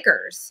the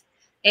likers.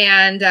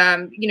 And,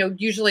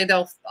 usually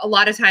a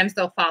lot of times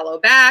they'll follow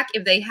back.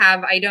 If they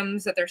have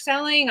items that they're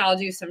selling, I'll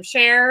do some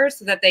shares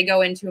so that they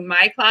go into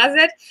my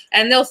closet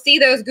and they'll see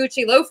those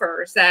Gucci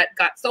loafers that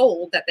got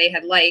sold that they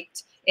had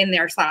liked in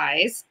their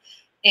size.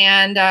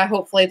 And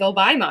hopefully they'll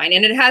buy mine.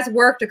 And it has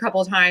worked a couple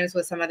of times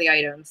with some of the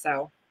items.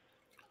 So.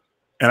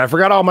 And I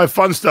forgot all my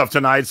fun stuff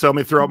tonight. So let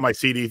me throw up my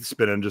CD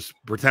spin and just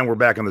pretend we're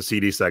back in the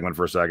CD segment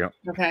for a second.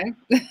 Okay.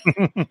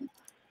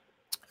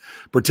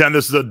 Pretend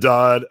this is a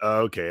dud.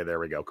 Okay, there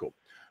we go. Cool.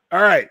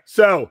 All right.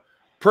 So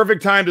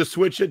perfect time to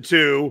switch it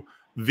to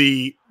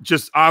the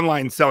just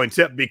online selling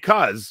tip,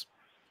 because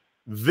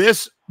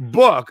this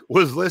book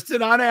was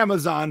listed on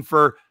Amazon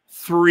for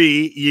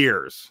 3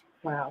 years.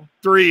 Wow.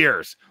 3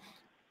 years.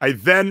 I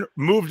then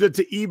moved it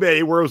to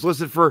eBay where it was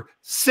listed for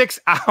 6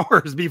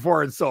 hours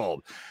before it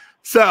sold.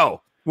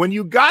 So when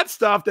you got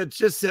stuff that's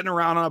just sitting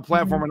around on a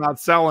platform and not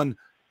selling,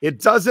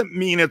 it doesn't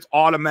mean it's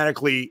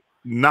automatically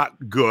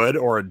not good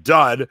or a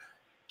dud.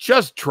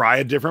 Just try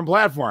a different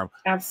platform.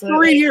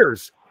 Absolutely. 3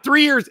 years.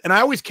 3 years. And I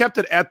always kept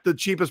it at the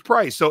cheapest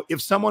price. So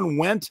if someone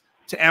went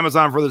to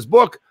Amazon for this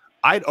book,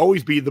 I'd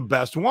always be the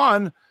best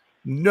one.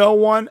 No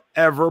one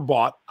ever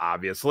bought,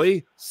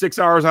 obviously. 6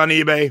 hours on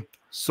eBay,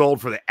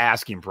 sold for the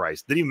asking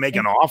price. Didn't even make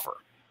an offer.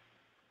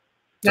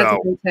 That's a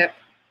good tip.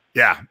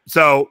 Yeah.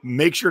 So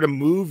make sure to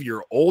move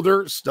your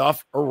older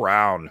stuff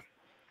around.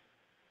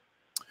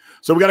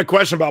 So we got a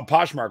question about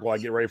Poshmark while I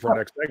get ready for our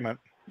next segment.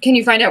 Can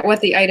you find out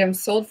what the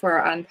items sold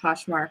for on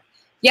Poshmark?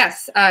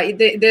 Yes,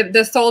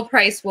 the sold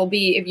price will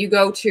be, if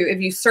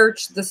you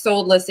search the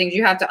sold listings,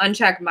 you have to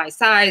uncheck my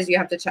size, you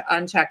have to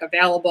uncheck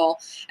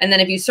available. And then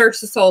if you search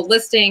the sold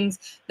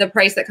listings, the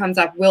price that comes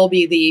up will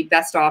be the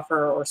best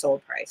offer or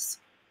sold price.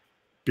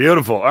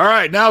 Beautiful. All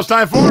right, now it's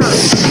time for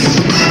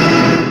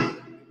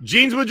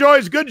Jeans with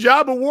Joy's Good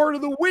Job Award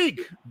of the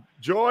Week.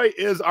 Joy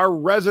is our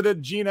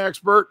resident jean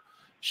expert.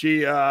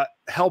 She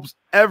helps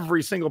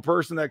every single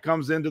person that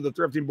comes into the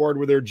thrifting board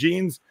with their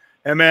jeans.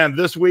 And man,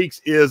 this week's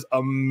is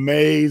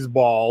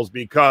amazeballs,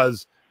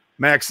 because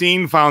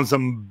Maxine found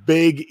some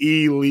big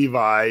E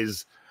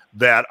Levi's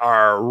that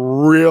are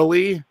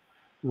really,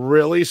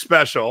 really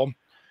special.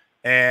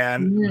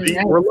 And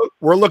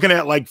we're looking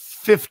at like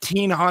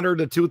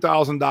 $1,500 to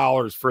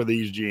 $2,000 for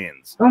these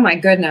jeans. Oh my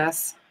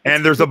goodness.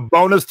 And there's a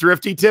bonus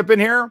thrifty tip in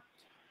here.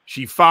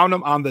 She found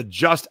them on the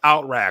just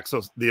out rack.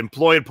 So the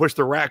employee had pushed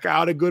the rack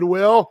out at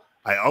Goodwill.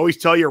 I always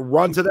tell you,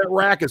 run to that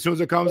rack as soon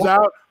as it comes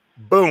out.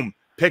 Boom.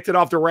 Picked it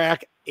off the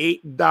rack.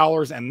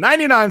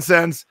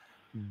 $8.99.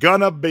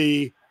 Gonna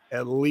be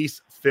at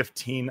least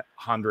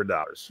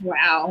 $1,500.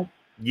 Wow.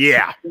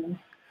 Yeah.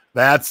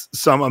 That's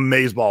some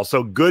amazeballs.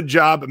 So good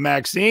job,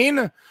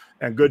 Maxine,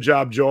 and good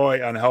job,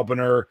 Joy, on helping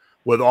her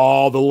with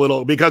all the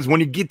little, because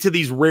when you get to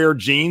these rare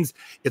jeans,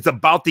 it's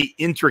about the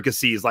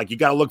intricacies. Like you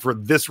got to look for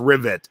this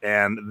rivet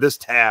and this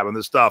tab and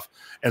this stuff.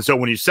 And so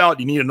when you sell it,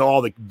 you need to know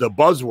all the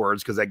buzzwords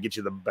because that gets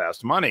you the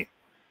best money.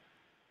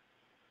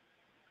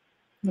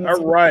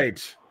 All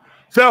right.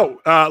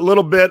 So a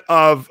little bit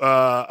of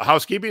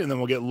housekeeping, and then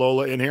we'll get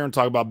Lola in here and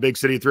talk about big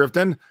city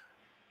thrifting.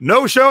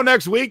 No show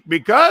next week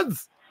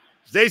because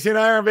Staci and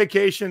I are on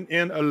vacation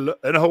in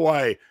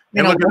Hawaii.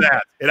 And look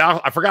at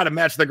that. I forgot to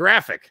match the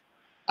graphic.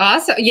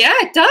 Awesome. Yeah,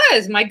 it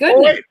does. My goodness.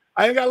 Oh, wait.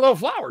 I even got a little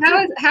flower.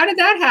 How did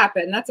that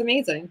happen? That's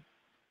amazing.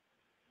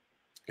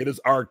 It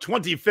is our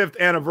 25th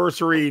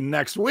anniversary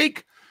next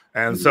week.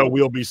 And so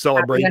we'll be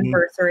celebrating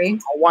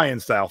Hawaiian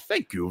style.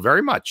 Thank you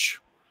very much.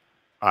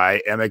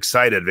 I am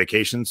excited.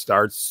 Vacation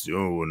starts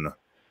soon.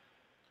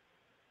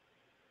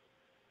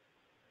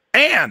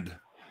 And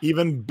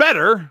even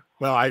better,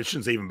 well, I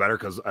shouldn't say even better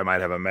because I might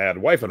have a mad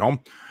wife at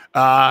home.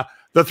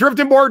 The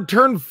thrifting board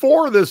turned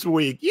 4 this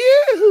week.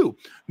 Yee-hoo!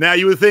 Now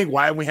you would think,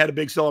 why haven't we had a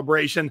big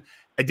celebration?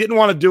 I didn't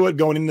want to do it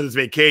going into this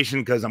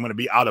vacation because I'm going to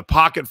be out of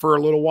pocket for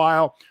a little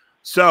while.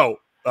 So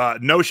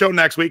no show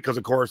next week because,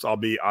 of course, I'll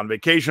be on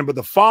vacation. But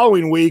the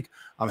following week,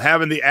 I'm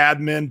having the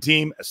admin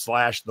team /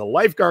 the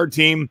lifeguard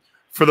team,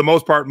 for the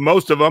most part,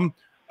 most of them.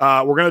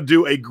 We're going to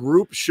do a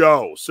group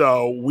show.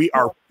 So we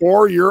are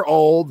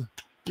 4-year-old.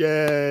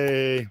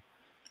 Yay.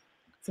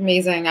 It's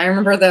amazing. I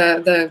remember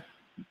the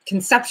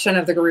conception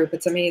of the group.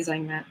 It's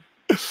amazing, man.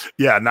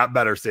 Yeah, not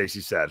better,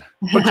 Staci said,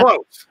 but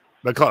close,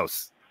 but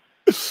close.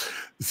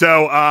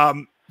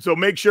 So, so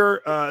make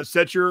sure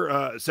set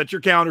your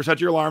calendar,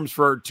 set your alarms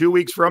for 2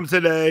 weeks from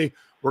today.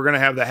 We're gonna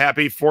have the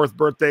happy 4th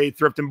birthday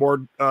thrifting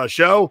board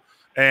show,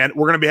 and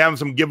we're gonna be having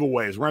some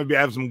giveaways. We're gonna be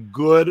having some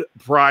good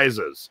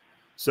prizes.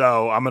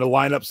 So I'm gonna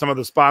line up some of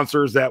the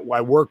sponsors that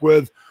I work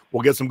with.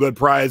 We'll get some good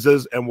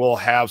prizes and we'll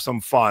have some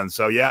fun.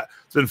 So yeah,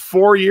 it's been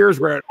 4 years.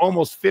 We're at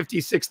almost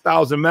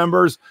 56,000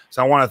 members.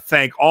 So I want to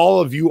thank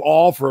all of you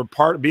all for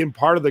being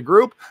part of the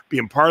group,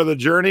 being part of the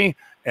journey.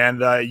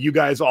 And you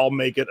guys all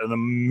make it an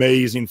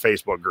amazing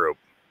Facebook group.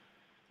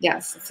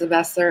 Yes, it's the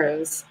best there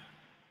is.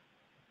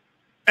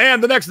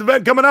 And the next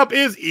event coming up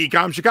is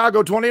Ecom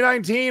Chicago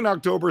 2019,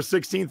 October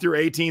 16th through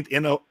 18th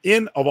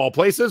in of all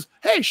places.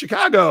 Hey,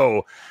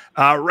 Chicago.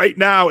 Right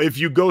now, if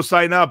you go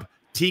sign up,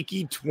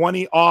 Tiki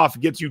 20 off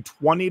gets you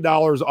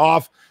 $20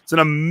 off. It's an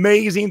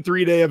amazing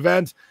 3-day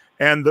event.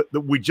 And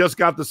we just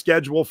got the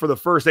schedule for the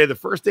first day. The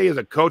first day is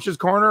a coach's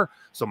corner.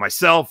 So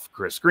myself,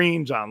 Chris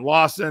Green, John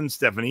Lawson,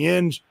 Stephanie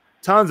Inge,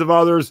 tons of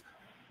others.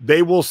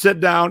 They will sit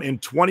down in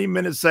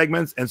 20-minute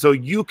segments. And so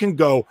you can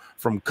go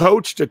from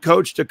coach to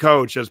coach to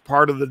coach as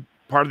part of the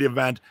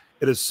event.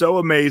 It is so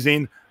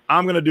amazing.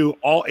 I'm going to do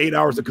all 8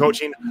 hours of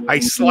coaching. I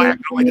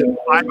slacked. I only did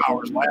 5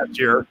 hours last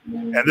year.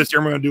 And this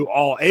year I'm going to do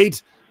all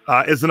 8.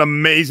 It's an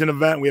amazing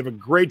event. We have a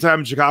great time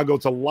in Chicago.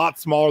 It's a lot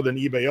smaller than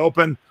eBay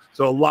Open,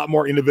 so a lot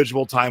more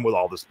individual time with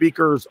all the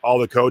speakers, all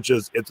the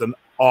coaches. It's an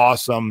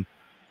awesome,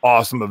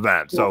 awesome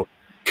event. So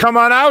come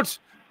on out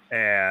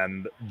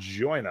and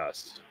join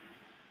us.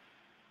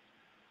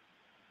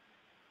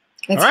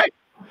 All right.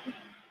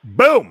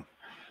 Boom.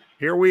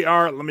 Here we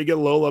are. Let me get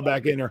Lola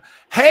back in here.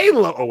 Hey,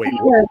 Lola. Oh, wait.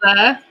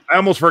 I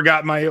almost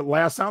forgot my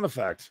last sound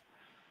effect.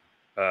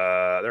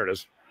 There it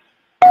is.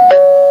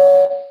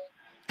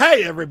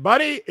 Hey,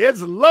 everybody,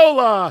 it's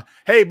Lola.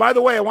 Hey, by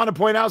the way, I want to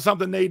point out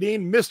something,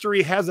 Nadine.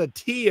 Mystery has a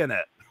T in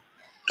it.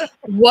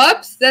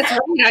 Whoops, that's right.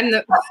 I'm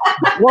the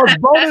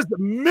bonus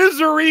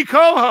misery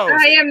co-host.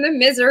 I am the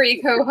misery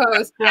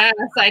co-host. Yes,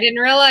 I didn't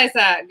realize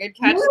that. Good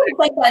catch. You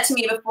explained that to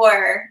me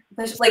before,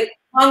 like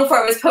long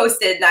before it was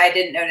posted, and I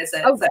didn't notice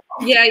it. Oh, so.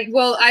 Yeah,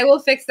 well, I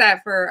will fix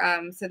that for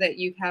so that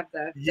you have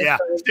the. Yeah,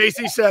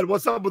 Staci said,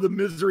 "What's up with the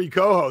misery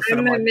co-host?"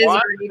 I'm the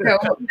misery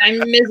co-host. I'm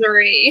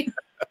misery.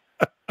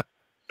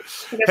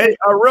 Hey,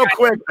 real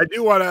quick, I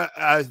do want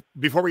to,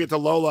 before we get to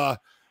Lola,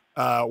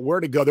 where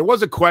to go. There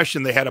was a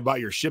question they had about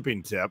your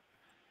shipping tip.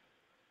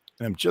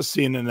 And I'm just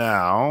seeing it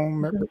now.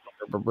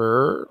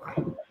 All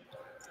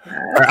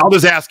right, I'll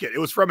just ask it. It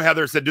was from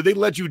Heather. It said, do they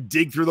let you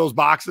dig through those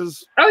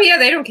boxes? Oh, yeah,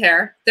 they don't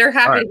care. They're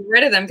happy to get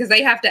rid of them because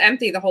they have to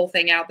empty the whole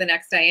thing out the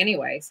next day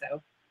anyway.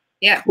 So,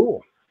 yeah,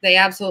 cool. They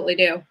absolutely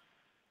do.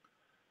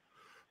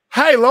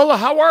 Hey, Lola,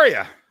 how are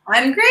you?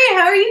 I'm great.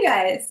 How are you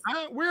guys?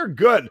 We're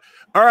good.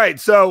 All right.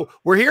 So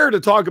we're here to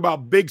talk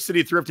about big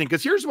city thrifting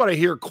because here's what I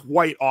hear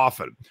quite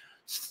often.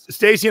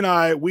 Staci and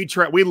I, we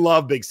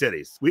love big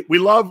cities. We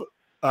love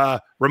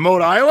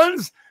remote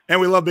islands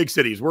and we love big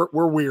cities.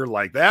 We're weird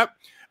like that.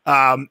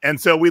 And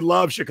so we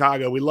love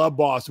Chicago. We love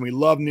Boston. We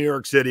love New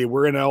York City.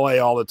 We're in LA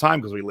all the time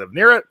because we live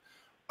near it.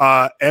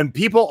 And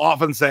people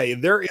often say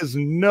there is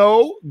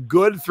no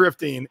good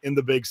thrifting in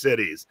the big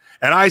cities.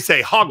 And I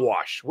say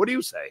hogwash. What do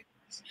you say?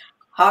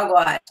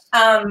 Hogwash.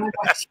 I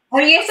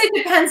guess it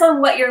depends on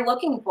what you're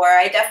looking for.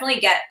 I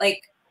definitely get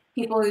like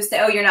people who say,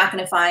 oh, you're not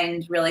going to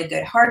find really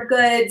good hard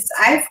goods.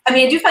 I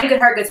mean, I do find good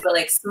hard goods, but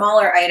like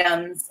smaller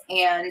items.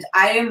 And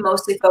I am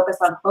mostly focused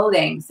on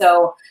clothing.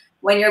 So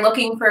when you're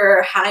looking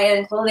for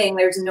high-end clothing,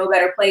 there's no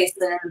better place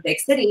than in a big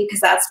city,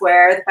 because that's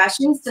where the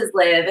fashionistas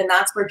live. And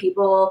that's where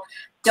people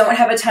don't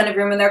have a ton of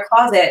room in their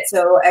closet.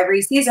 So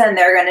every season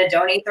they're going to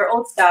donate their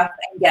old stuff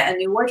and get a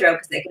new wardrobe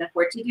because they can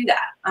afford to do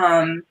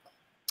that.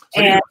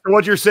 So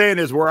what you're saying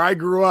is, where I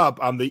grew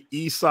up on the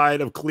east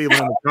side of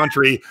Cleveland, the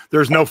country,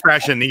 there's no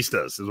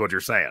fashionistas, is what you're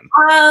saying.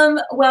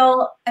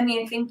 Well, I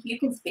mean, I think you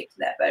can speak to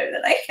that better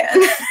than I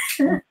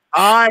can.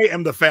 I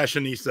am the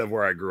fashionista of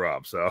where I grew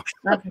up, so.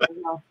 Okay,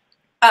 well.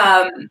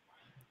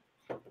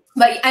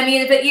 But I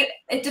mean,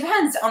 it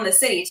depends on the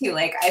city too.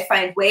 Like, I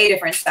find way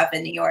different stuff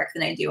in New York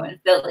than I do in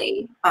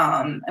Philly.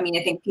 I mean,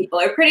 I think people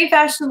are pretty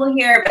fashionable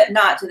here, but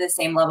not to the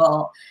same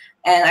level.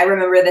 And I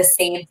remember the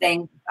same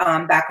thing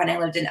back when I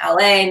lived in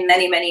LA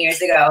many, many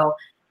years ago.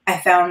 I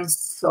found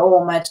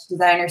so much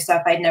designer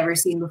stuff I'd never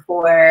seen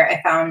before.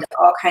 I found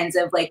all kinds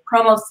of like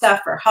promo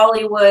stuff for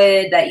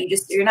Hollywood that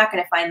you're not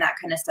going to find that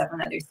kind of stuff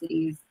in other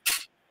cities.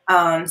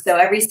 So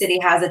every city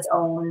has its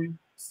own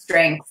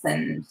strengths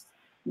and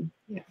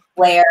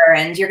flair,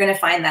 and you're going to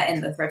find that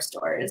in the thrift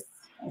stores.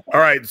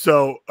 All right.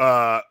 So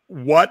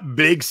what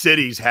big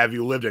cities have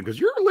you lived in? Because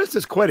your list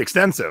is quite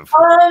extensive.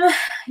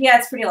 Yeah,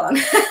 it's pretty long.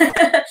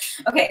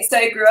 Okay. So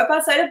I grew up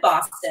outside of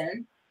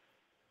Boston.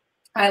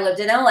 I lived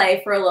in LA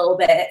for a little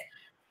bit.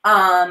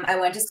 I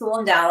went to school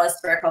in Dallas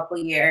for a couple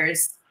of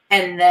years.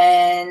 And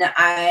then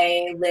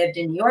I lived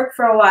in New York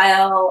for a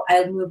while.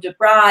 I moved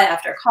abroad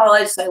after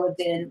college. So I lived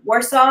in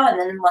Warsaw and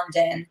then in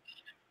London.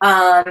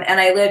 And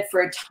I lived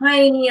for a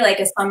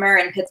summer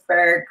in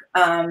Pittsburgh,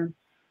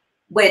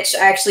 which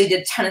I actually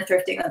did a ton of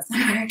thrifting that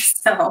summer.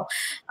 So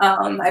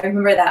I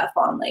remember that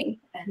fondly.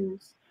 And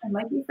I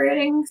might be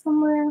forgetting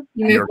somewhere.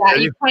 You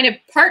kind of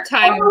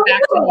part-time moved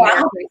back to New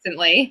York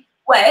recently.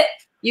 What?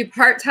 You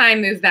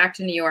part-time moved back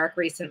to New York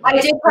recently.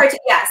 I did part-time,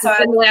 yeah. So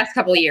in the last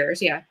couple of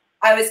years, yeah.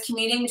 I was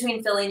commuting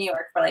between Philly and New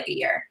York for like a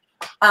year.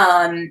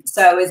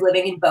 So I was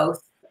living in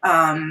both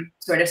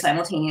sort of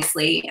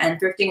simultaneously and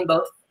thrifting in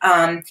both.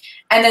 And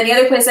then the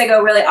other place I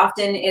go really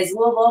often is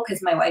Louisville,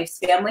 because my wife's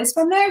family's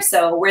from there.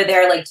 So we're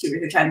there like 2 or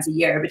 3 times a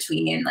year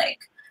between like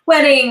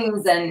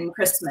weddings and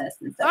Christmas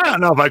and stuff. I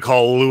don't know if I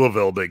call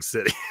Louisville a big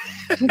city.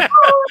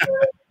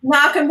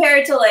 Not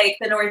compared to like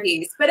the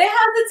Northeast, but it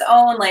has its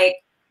own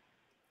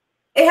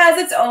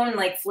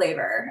like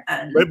flavor.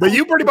 And but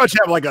you pretty much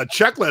have like a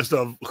checklist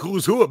of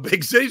who's who of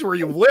big cities where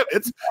you live.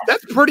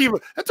 That's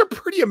a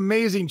pretty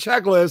amazing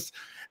checklist.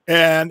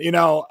 And you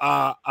know,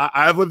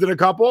 I've lived in a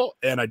couple,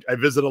 and I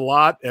visit a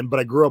lot, but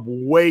I grew up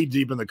way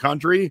deep in the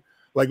country.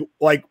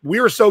 Like we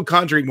were so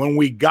country, when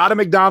we got a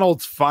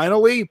McDonald's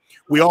finally,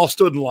 we all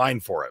stood in line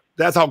for it.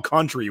 That's how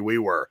country we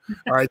were.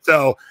 All right.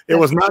 So it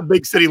was not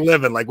big city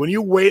living. Like when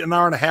you wait an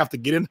hour and a half to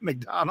get into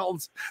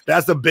McDonald's,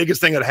 that's the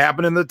biggest thing that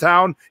happened in the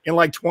town in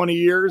like 20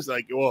 years.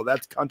 Like, well,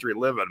 that's country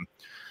living.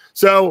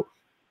 So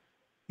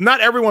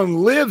not everyone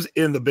lives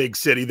in the big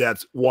city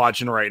that's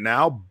watching right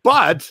now,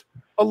 but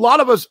a lot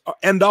of us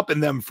end up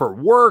in them for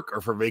work or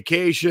for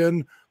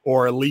vacation,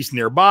 or at least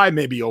nearby.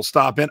 Maybe you'll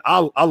stop in.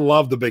 I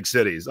love the big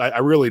cities. I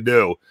really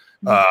do.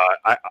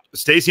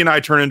 Staci and I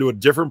turn into a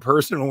different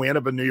person when we end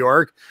up in New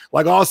York.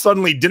 Like all of a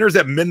sudden, dinner's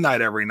at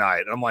midnight every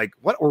night. I'm like,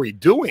 what are we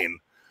doing?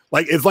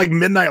 Like, it's like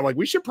midnight. Like,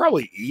 we should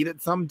probably eat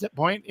at some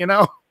point, you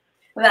know?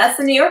 Well, that's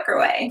the New Yorker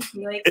way.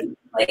 You like to eat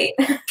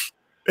late.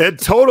 It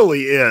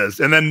totally is.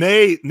 And then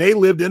Nay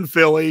lived in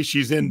Philly.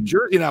 She's in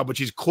Jersey now, but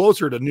she's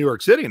closer to New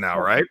York City now,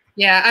 right?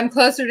 Yeah, I'm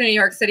closer to New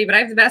York City, but I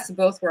have the best of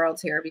both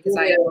worlds here, because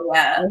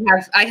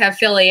I have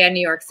Philly and New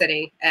York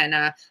City, and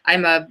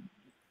I'm a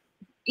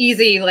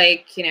easy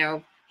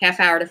half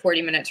hour to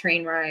 40-minute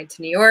train ride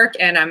to New York,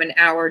 and I'm an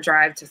hour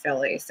drive to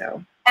Philly.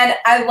 So. And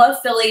I love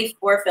Philly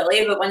for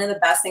Philly, but one of the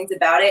best things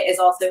about it is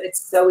also it's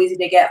so easy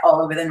to get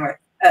all over the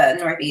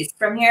Northeast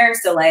from here.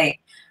 So like,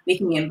 we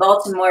can be in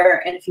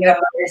Baltimore and a few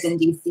others in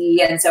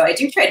DC. And so I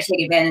do try to take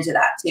advantage of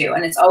that too.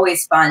 And it's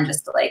always fun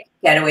just to like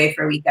get away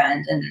for a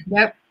weekend. And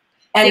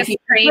and if you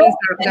trains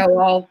go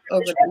all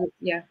over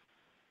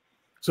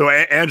So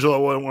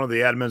Angela, one of the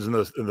admins in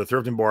the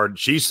thrifting board,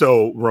 she's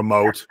so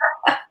remote.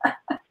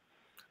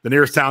 The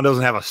nearest town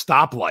doesn't have a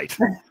stoplight.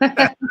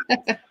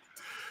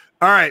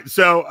 All right.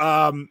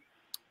 So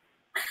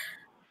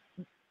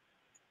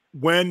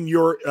when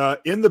you're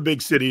in the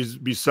big cities,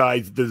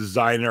 besides the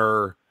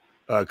designer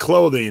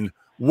clothing,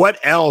 what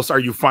else are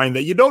you finding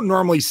that you don't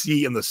normally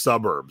see in the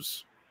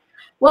suburbs?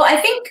 Well, I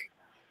think,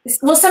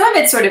 some of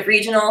it's sort of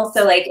regional.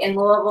 So like in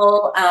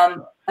Louisville,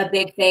 a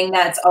big thing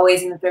that's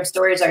always in the thrift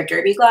stores are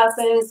derby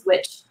glasses,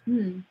 which,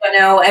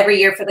 every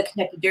year for the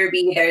Kentucky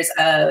Derby, there's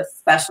a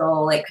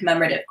special like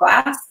commemorative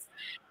glass.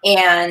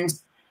 And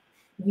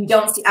you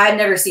don't see, I've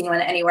never seen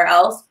one anywhere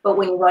else, but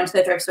when you go into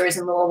the thrift stores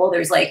in Louisville,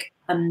 there's like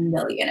a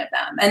million of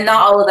them. And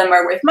not all of them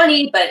are worth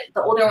money, but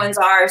the older ones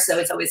are. So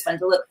it's always fun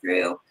to look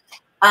through.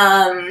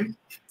 I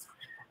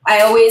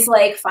always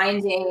like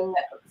finding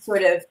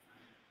sort of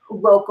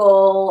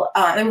local,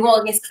 and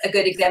well, I guess a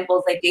good example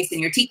is like Jason,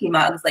 your tiki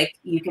mugs. Like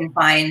you can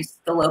find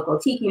the local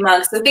tiki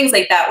mugs, so things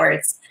like that, where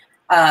it's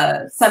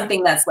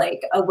something that's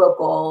like a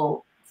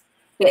local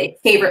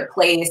favorite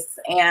place.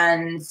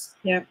 And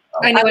yeah,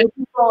 I know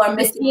people are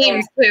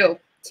missing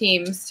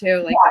teams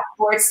too, like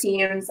sports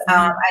teams.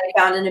 I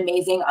found an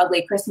amazing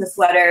ugly Christmas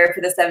sweater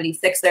for the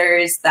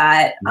 76ers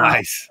that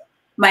nice.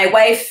 My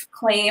wife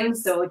claimed,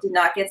 so it did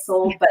not get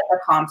sold, but the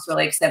comps were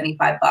like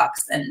 $75,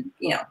 and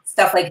you know,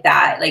 stuff like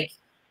that. Like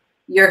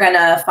you're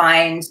gonna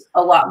find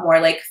a lot more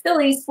like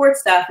Philly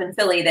sports stuff in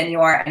Philly than you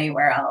are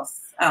anywhere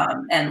else.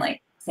 And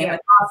like same with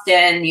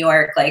Boston, New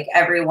York, like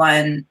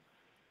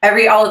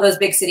all of those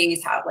big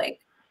cities have like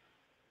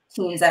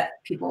teams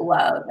that people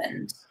love,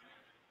 and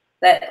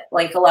that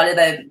like a lot of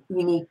the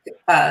unique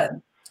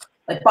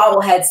like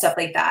bobblehead stuff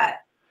like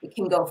that, it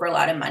can go for a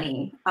lot of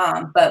money,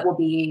 but will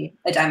be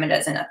a dime a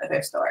dozen at the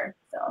thrift store.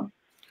 So,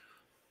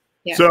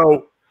 yeah.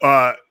 So,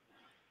 how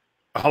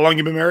long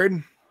you been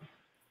married?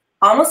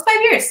 Almost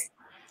 5 years.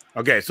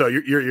 Okay, so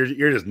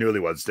you're just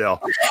newlywed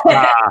still.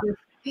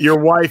 Your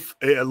wife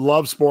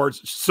loves sports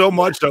so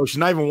much, though she's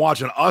not even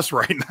watching us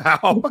right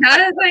now.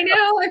 Yes, I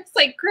know. It's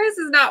like Chris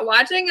is not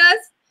watching us.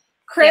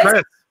 Chris,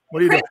 what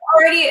are you doing?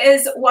 Already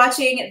is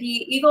watching the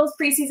Eagles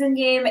preseason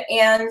game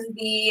and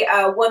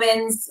the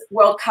Women's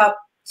World Cup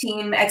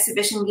team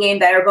exhibition game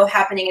that are both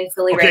happening in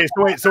Philly right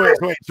now. Okay, so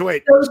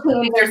wait. Those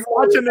teams are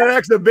watching an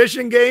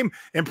exhibition game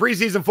and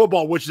preseason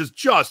football, which is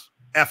just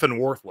effing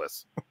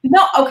worthless.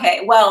 No,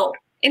 okay, well,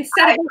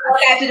 instead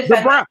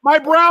of my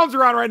Browns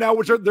are on right now,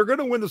 they're going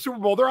to win the Super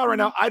Bowl. They're on right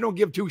now. I don't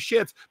give two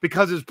shits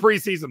because it's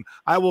preseason.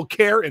 I will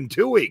care in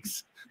 2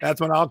 weeks. That's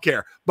when I'll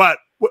care. But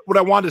what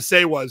I wanted to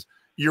say was,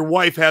 your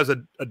wife has a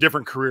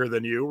different career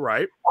than you,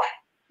 right?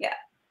 Yeah.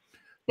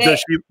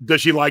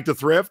 Does she like to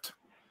thrift?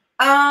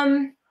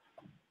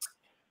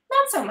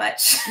 Not so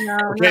much. No.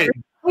 Okay.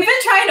 We've been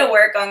trying to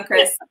work on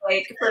Chris.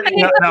 Like,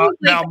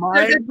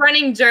 there's a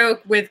running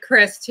joke with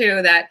Chris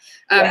too that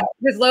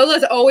because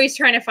Lola's always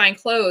trying to find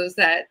clothes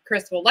that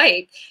Chris will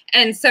like,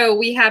 and so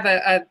we have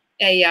a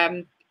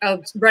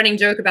running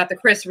joke about the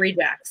Chris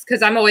rejects,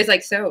 because I'm always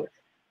like, so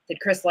did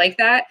Chris like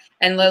that?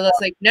 And Lola's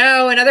like,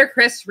 no, another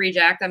Chris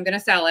reject. I'm gonna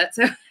sell it.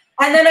 So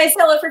and then I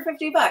sell it for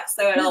 $50,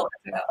 so it'll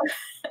work out.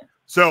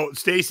 So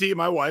Staci,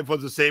 my wife,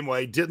 was the same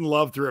way. Didn't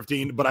love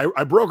thrifting, but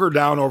I broke her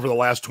down over the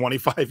last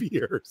 25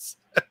 years.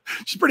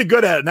 She's pretty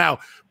good at it now.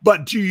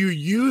 But do you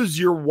use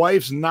your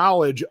wife's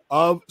knowledge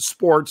of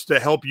sports to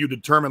help you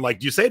determine, like,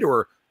 do you say to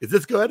her, is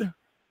this good?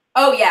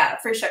 Oh, yeah,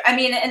 for sure. I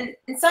mean, and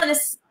it's not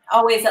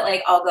always that,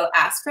 like, I'll go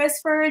ask Chris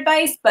for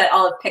advice, but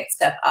I'll pick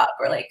stuff up,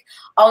 or, like,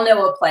 I'll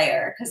know a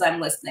player because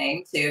I'm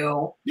listening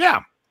to,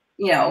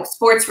 you know,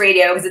 sports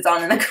radio because it's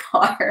on in the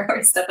car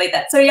or stuff like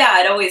that. So,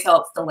 yeah, it always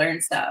helps to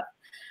learn stuff.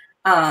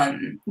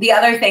 The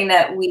other thing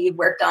that we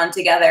worked on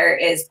together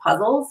is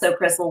puzzles. So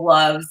Crystal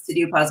loves to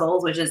do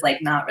puzzles, which is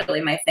like not really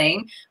my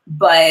thing,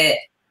 but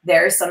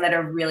there's some that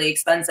are really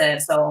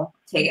expensive. So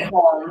take it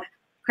home.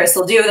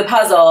 Crystal do the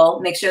puzzle,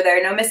 make sure there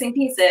are no missing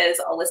pieces.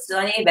 I'll list it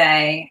on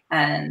eBay.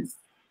 And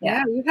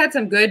yeah, we've had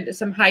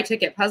some high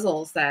ticket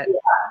puzzles that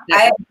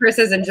Chris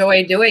has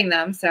enjoyed doing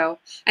them. So,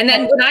 and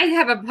then when I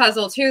have a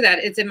puzzle too, that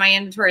it's in my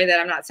inventory that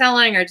I'm not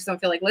selling or just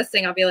don't feel like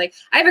listing, I'll be like,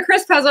 I have a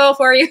Chris puzzle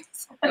for you.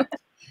 So,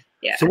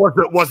 yeah. So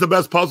what's the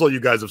best puzzle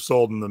you guys have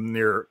sold in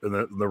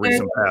the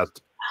recent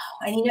past?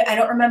 I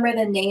don't remember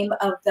the name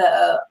of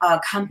the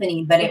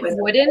company, but it was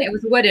wooden. It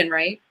was wooden,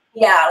 right?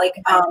 Yeah, like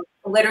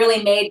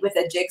literally made with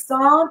a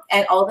jigsaw,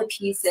 and all the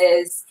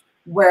pieces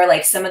were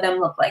like, some of them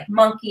look like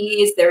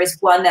monkeys. There was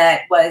one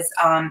that was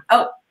on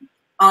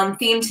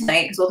theme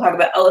tonight, because we'll talk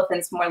about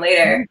elephants more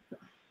later.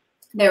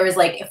 There was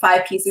like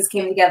 5 pieces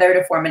came together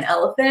to form an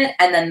elephant,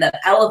 and then the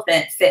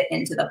elephant fit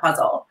into the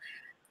puzzle.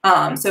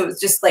 So it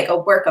was just like a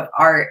work of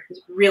art. It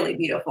was really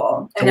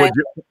beautiful. And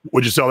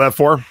would you sell that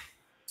for?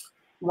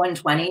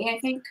 $120, I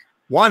think.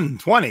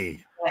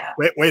 120. Yeah.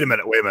 Wait a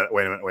minute.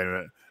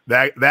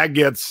 That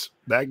gets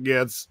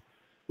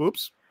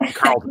oops,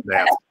 Carlton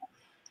dance.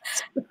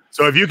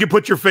 So if you can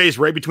put your face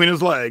right between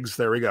his legs,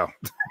 there we go.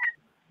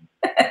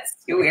 That's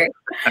too weird.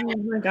 Oh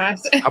my gosh.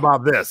 How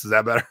about this? Is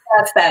that better?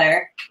 That's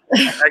better.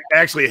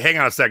 Actually, hang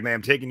on a second.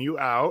 I'm taking you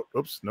out.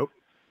 Oops, nope.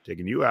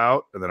 Taking you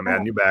out, and then I'm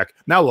adding you back.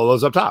 Now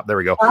Lola's up top. There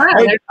we go.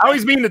 I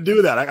always mean to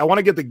do that. I want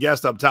to get the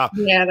guest up top.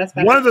 Yeah, that's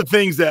better. One of the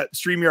things that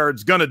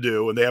StreamYard's going to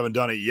do, and they haven't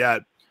done it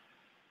yet,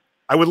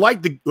 I would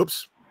like the,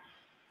 oops,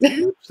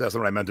 that's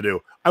what I meant to do.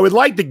 I would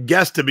like the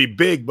guest to be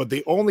big, but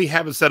they only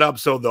have it set up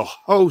so the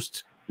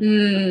host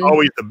is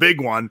always the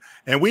big one.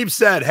 And we've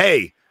said,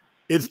 hey,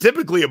 it's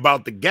typically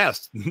about the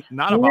guest,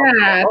 not about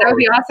that would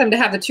be awesome to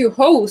have the 2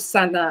 hosts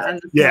on the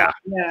yeah.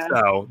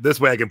 So this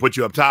way I can put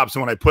you up top. So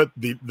when I put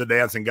the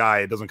dancing guy,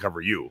 it doesn't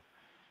cover you.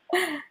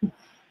 I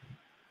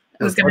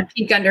was going to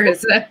peek under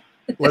his.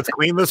 Let's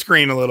clean the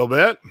screen a little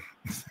bit.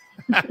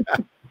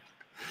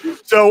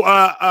 So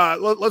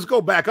let's go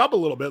back up a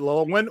little bit,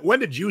 Lola. When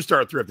did you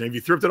start thrifting? Have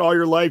you thrifted all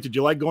your life? Did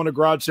you like going to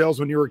garage sales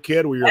when you were a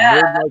kid? Were you a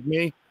nerd like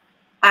me?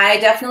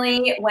 I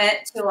definitely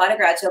went to a lot of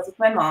garage sales with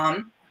my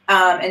mom.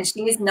 And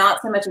she's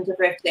not so much into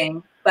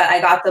thrifting, but I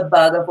got the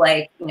bug of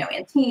like, you know,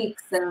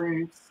 antiques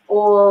and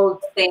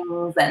old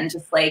things and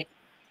just like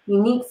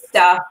unique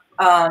stuff.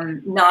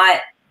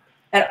 Not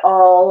at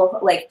all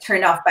like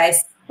turned off by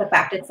the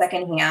fact it's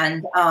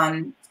secondhand.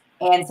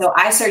 And so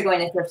I started going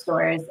to thrift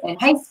stores in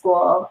high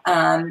school,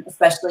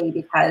 especially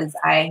because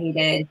I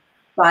hated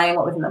buying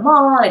what was in the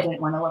mall. I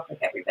didn't want to look like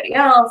everybody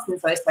else. And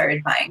so I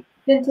started buying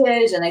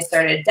vintage, and I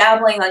started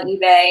dabbling on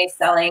eBay,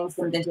 selling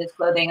some vintage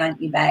clothing on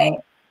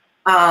eBay.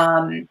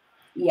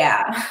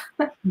 Yeah,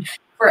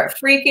 for a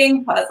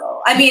freaking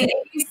puzzle. I mean,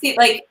 if you see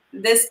like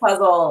this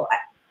puzzle,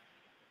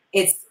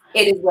 it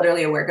is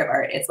literally a work of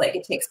art. It's like,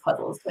 it takes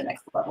puzzles to the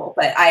next level,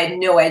 but I had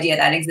no idea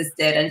that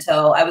existed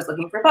until I was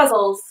looking for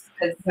puzzles,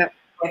 because my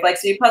wife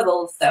likes to do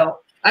puzzles. So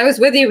I was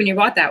with you when you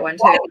bought that one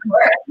too. Yeah,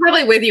 sure.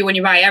 Probably with you when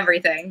you buy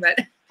everything, but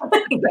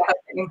yeah.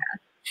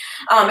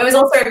 It was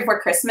also right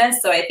before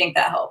Christmas, so I think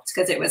that helped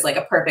because it was like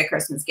a perfect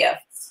Christmas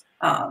gift.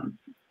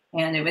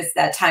 And it was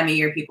that time of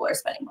year people are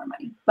spending more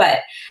money.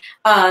 But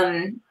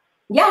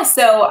yeah,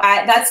 so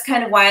that's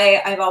kind of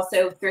why I've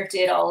also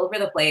thrifted all over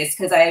the place,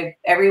 because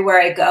everywhere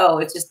I go,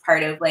 it's just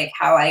part of like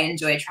how I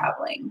enjoy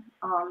traveling,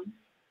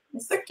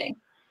 is thrifting.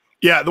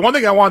 Yeah, the one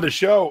thing I wanted to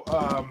show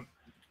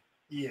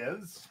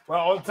is, well,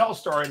 I'll tell a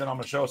story, and then I'm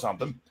going to show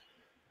something.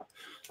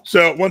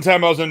 So one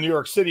time I was in New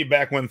York City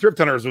back when Thrift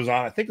Hunters was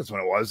on, I think that's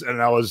when it was,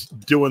 and I was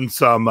doing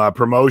some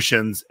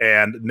promotions,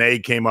 and Nay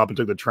came up and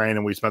took the train,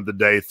 and we spent the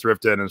day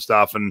thrifting and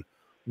stuff. And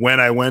when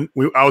I went,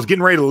 I was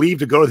getting ready to leave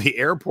to go to the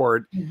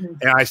airport,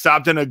 and I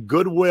stopped in a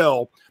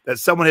Goodwill that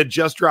someone had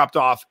just dropped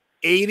off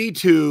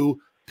 82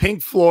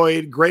 Pink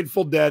Floyd,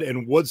 Grateful Dead,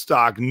 and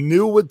Woodstock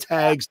new with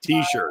tags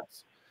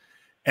T-shirts.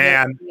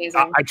 And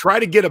I try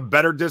to get a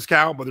better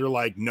discount, but they're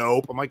like,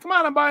 nope. I'm like, come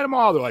on, I'm buying them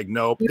all. They're like,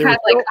 nope. You had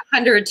like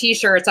 100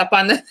 T-shirts up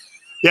on the.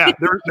 Yeah,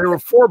 they were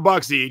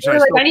 $4 each.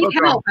 Like, I need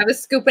help. I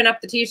was scooping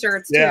up the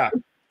T-shirts too. Yeah,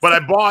 but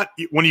I bought,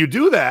 when you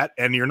do that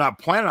and you're not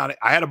planning on it,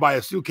 I had to buy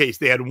a suitcase.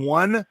 They had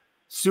one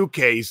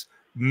suitcase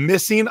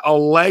missing a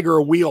leg or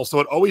a wheel, so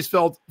it always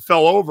fell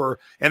over,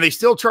 and they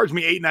still charged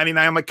me $8.99.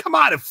 I'm like, come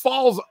on, it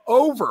falls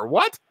over.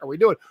 What are we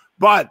doing?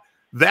 But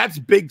that's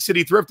big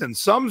city thrifting.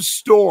 Some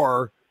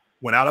store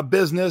went out of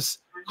business,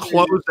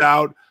 closed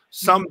out.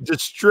 Some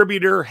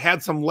distributor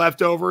had some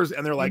leftovers,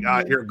 and they're like,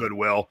 here,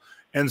 Goodwill.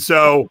 And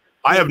so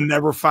I have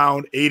never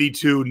found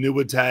 82 new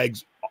with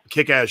tags,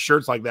 kick-ass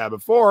shirts like that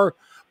before.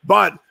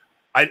 But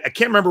I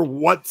can't remember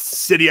what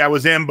city I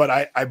was in, but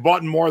I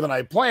bought more than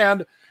I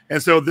planned.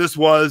 And so this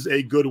was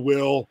a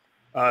Goodwill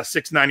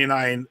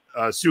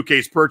 $6.99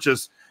 suitcase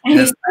purchase.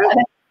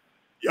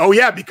 Oh,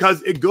 yeah,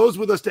 because it goes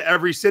with us to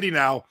every city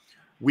now.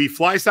 We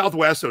fly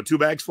Southwest, so 2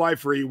 bags fly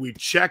free. We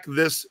check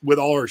this with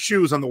all our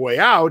shoes on the way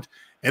out,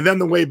 and then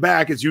the way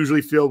back is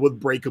usually filled with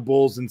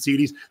breakables and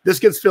CDs. This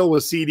gets filled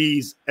with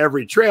CDs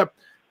every trip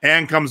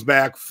and comes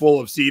back full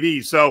of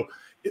CDs. So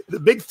the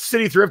big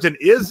city thrifting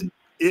is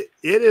it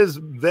is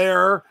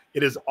there.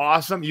 It is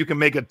awesome. You can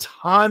make a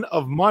ton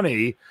of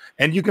money,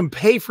 and you can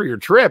pay for your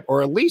trip,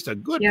 or at least a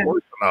good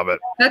portion of it.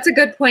 That's a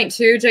good point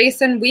too,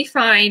 Jason. We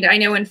find, I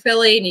know in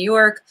Philly, New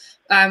York,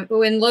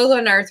 when Lola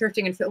and I are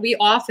thrifting in Philly, we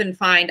often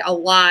find a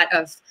lot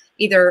of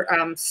either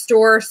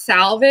store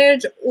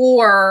salvage,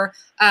 or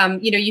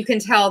you can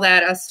tell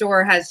that a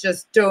store has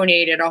just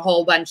donated a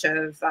whole bunch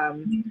of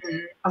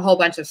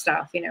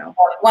stuff.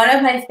 One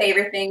of my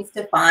favorite things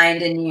to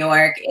find in New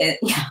York is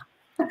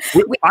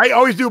I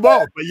always do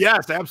both, but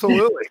yes,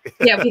 absolutely.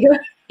 I mean,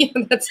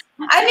 once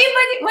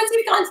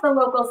you've gone to the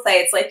local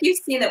sites, like you've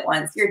seen it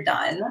once, you're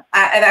done.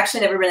 I've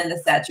actually never been in the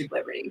Statue of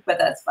Liberty, but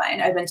that's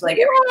fine. I've been to like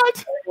every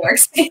New York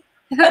State.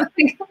 Oh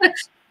my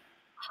gosh.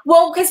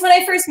 Well, because when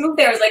I first moved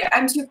there, I was like,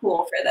 I'm too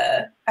cool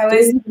for I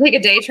was take a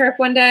day trip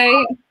one day.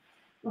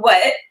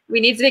 What?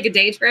 We need to take a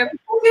day trip.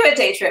 We'll do a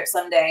day trip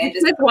someday and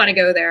just want to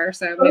go there.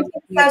 So go to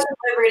the Statue of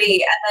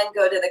Liberty and then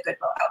go to the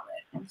Goodwill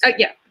outlet.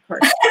 Yeah, of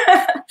course.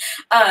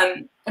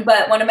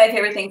 But one of my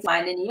favorite things to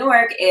find in New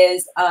York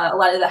is a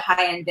lot of the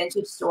high-end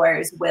vintage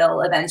stores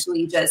will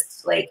eventually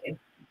just like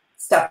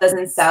stuff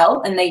doesn't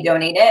sell and they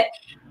donate it,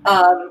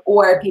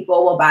 or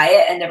people will buy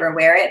it and never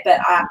wear it. But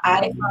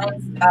I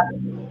find stuff,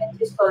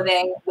 vintage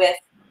clothing with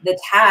the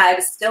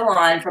tags still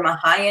on from a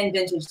high-end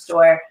vintage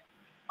store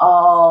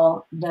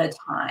all the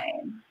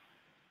time.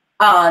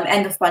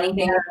 And the funny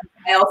thing is,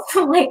 I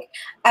also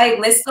I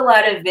list a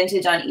lot of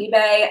vintage on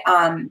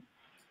eBay.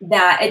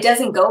 That it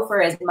doesn't go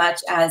for as much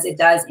as it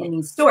does in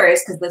these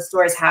stores, because the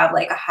stores have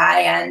like a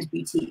high-end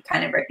boutique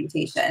kind of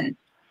reputation.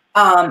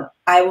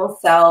 I will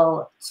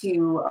sell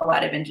to a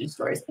lot of vintage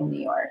stores in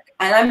New York,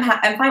 and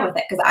I'm fine with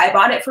it, because I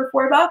bought it for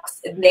 $4.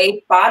 If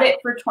they bought it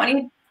for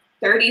 20,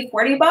 30,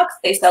 40 bucks,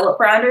 they sell it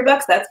for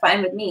 $100. That's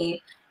fine with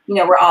me.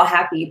 We're all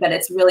happy, but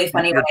it's really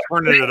funny when I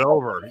turn it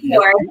over. New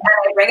York, and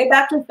I bring it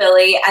back to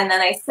Philly, and then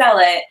I sell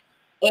it.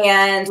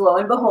 And lo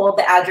and behold,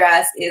 the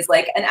address is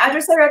like an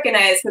address I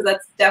recognize, because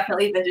that's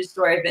definitely a vintage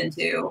store I've been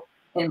to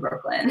in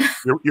Brooklyn.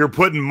 You're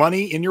putting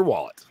money in your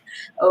wallet.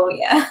 Oh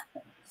yeah.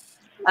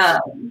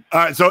 All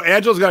right, so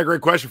Angela's got a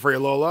great question for you,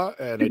 Lola,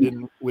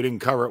 and we didn't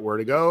cover it. Where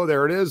to go?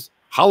 There it is.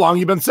 how long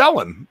you been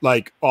selling?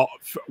 Like,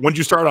 when did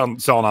you start on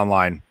selling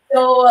online?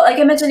 So like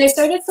I mentioned, I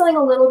started selling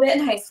a little bit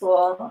in high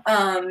school,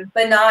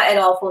 but not at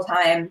all full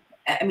time.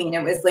 I mean,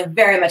 it was like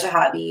very much a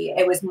hobby.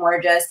 It was more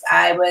just,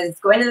 I was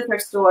going to the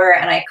thrift store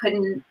and I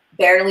couldn't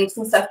bear to leave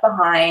some stuff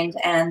behind.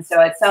 And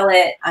so I'd sell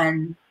it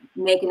and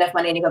make enough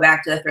money to go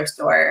back to the thrift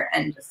store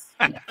and just,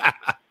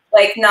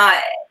 like not,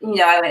 and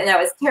I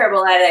was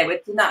terrible at it. I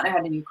did not know how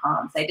to do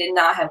comps. I did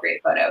not have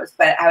great photos,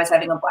 but I was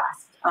having a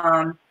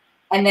blast.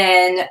 And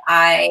then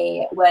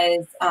I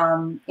was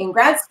in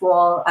grad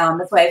school.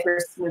 That's why I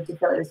first moved to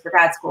Philly, was for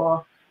grad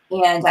school.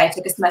 And I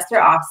took a semester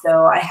off.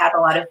 So I had a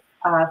lot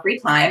of free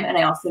time. And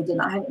I also did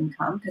not have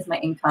income because my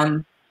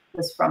income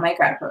was from my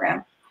grad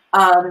program.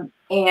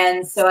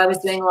 And so I was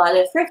doing a lot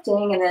of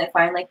thrifting. And then it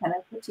finally kind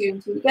of put two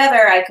and two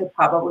together. I could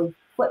probably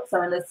flip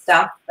some of this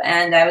stuff.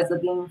 And I was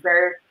looking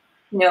for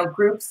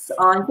groups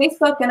on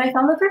Facebook, and I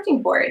found the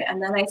thrifting board.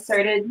 And then I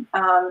started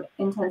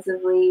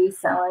intensively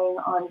selling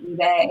on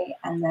eBay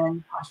and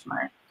then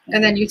Poshmark.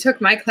 And then you took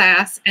my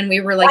class, and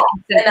we were like,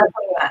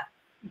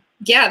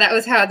 yeah, that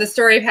was how the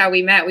story of how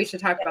we met. We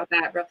should talk about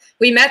that.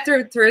 We met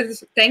through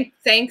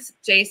thanks,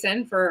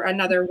 Jason, for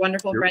another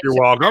wonderful friendship.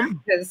 You're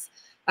welcome. Because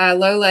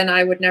Lola and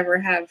I would never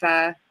have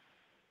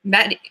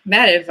met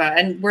if,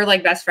 and we're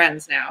like best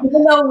friends now.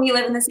 Even though we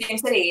live in the same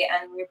city,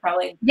 and we're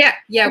probably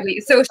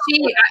so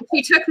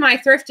she took my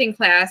thrifting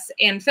class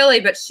in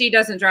Philly, but she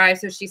doesn't drive,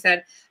 so she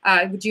said,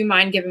 would you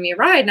mind giving me a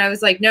ride? And I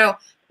was like, no.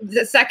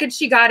 The second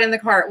she got in the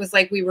car, it was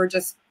like we were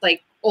just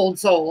like old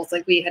souls,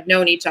 like we had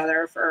known each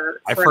other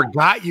for I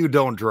forgot you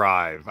don't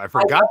drive. I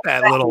forgot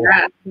that little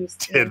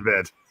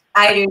tidbit.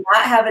 I do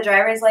not have a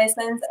driver's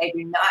license. I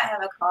do not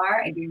have a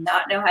car. I do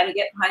not know how to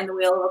get behind the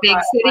wheel of a big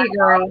car. City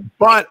girl.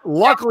 But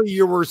luckily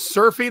you were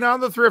surfing on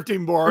the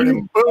thrifting board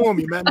and boom,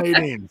 you met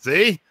Nadine.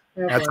 See?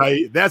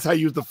 That's how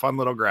you use the fun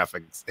little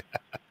graphics.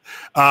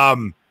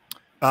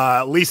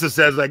 Lisa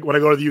says, like, when I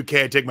go to the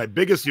UK, I take my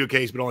biggest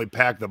suitcase, but only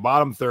pack the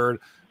bottom third.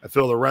 I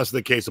fill the rest of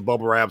the case of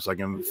bubble wrap so I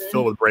can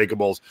fill with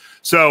breakables.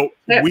 So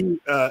we,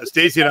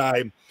 Staci and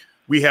I,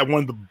 we have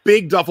one of the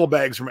big duffel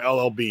bags from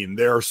LL Bean.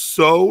 They are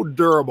so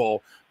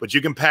durable, but you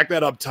can pack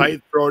that up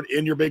tight, throw it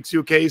in your big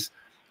suitcase.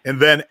 And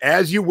then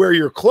as you wear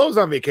your clothes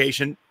on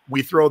vacation,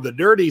 we throw the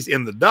dirties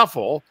in the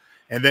duffel.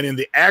 And then in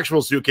the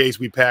actual suitcase,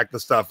 we pack the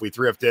stuff we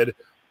thrifted.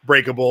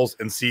 Breakables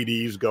and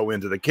CDs go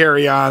into the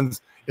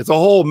carry-ons. It's a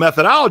whole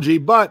methodology,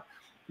 but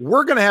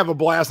we're going to have a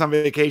blast on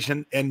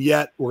vacation, and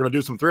yet we're going to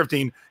do some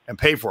thrifting and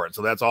pay for it.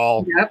 So that's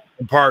all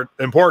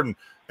important.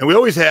 And we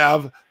always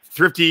have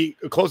Thrifty,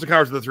 close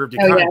encounters of the Thrifty.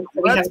 Oh, yeah.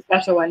 So we have a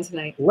special one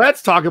tonight.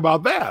 Let's talk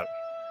about that.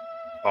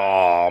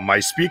 Oh, my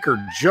speaker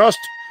just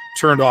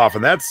turned off,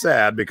 and that's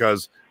sad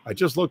because I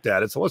just looked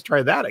at it. So let's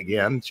try that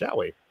again, shall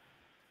we?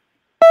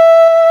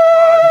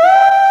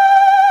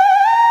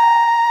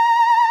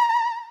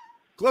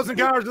 Close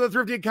encounters of the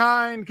Thrifty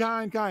kind.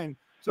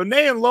 So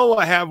Nay and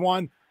Lola have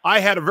one. I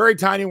had a very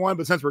tiny one,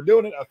 but since we're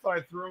doing it, I thought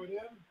I'd throw it in.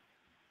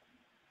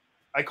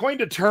 I coined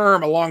a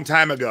term a long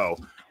time ago.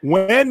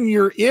 When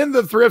you're in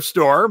the thrift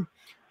store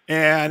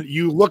and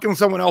you look in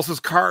someone else's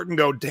cart and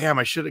go, damn,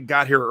 I should have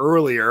got here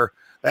earlier.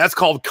 That's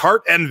called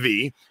cart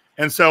envy.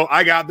 And so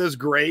I got this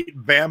great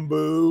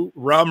bamboo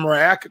rum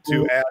rack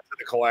to add to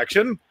the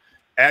collection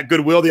at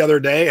Goodwill the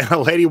other day. And a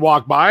lady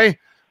walked by.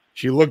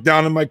 She looked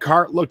down in my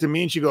cart, looked at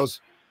me, and she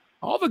goes,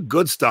 all the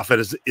good stuff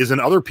is in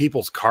other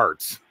people's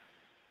carts.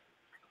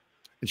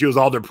 And she was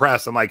all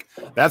depressed. I'm like,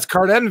 that's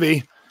cart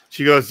envy.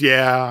 She goes,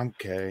 yeah,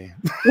 okay.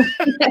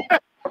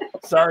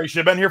 Sorry, should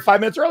have been here 5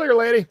 minutes earlier,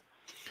 lady.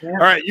 Yeah. All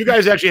right, you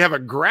guys actually have a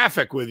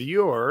graphic with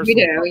yours. We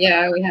do,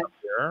 yeah, we have.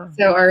 Here.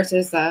 So ours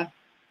is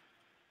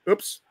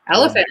oops.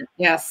 Elephant,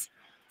 yes.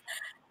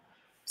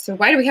 So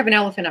why do we have an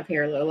elephant up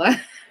here, Lola?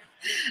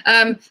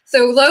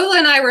 So Lola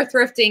and I were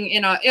thrifting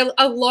in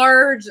a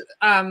large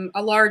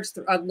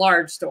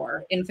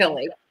store in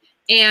Philly,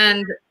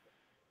 and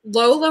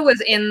Lola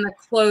was in the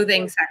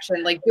clothing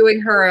section, like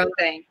doing her own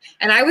thing,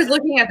 and I was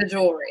looking at the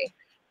jewelry.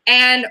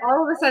 And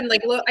all of a sudden,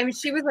 like, I mean,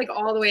 she was like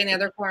all the way in the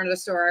other corner of the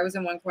store. I was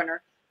in one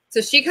corner.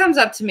 So she comes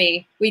up to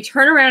me. We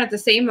turn around at the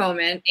same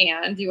moment.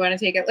 And do you want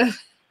to take it?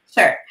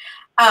 Sure.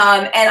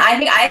 And I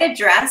think I had a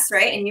dress,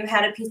 right? And you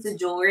had a piece of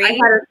jewelry. I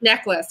had a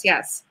necklace,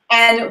 yes.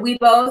 And we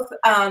both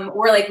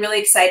were like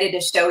really excited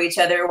to show each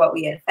other what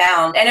we had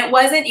found. And it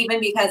wasn't even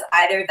because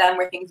either of them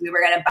were things we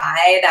were going to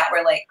buy that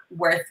were like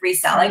worth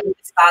reselling. We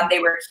just thought they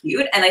were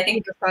cute. And I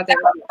think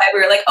we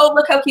were like, oh,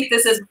 look how cute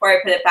this is before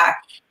I put it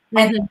back.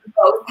 And we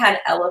both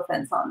had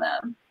elephants on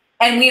them.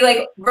 And we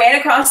like ran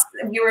across,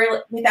 we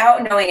were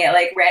without knowing it,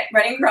 like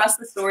running across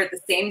the store at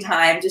the same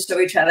time to show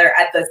each other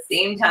at the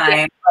same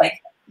time,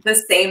 like the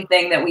same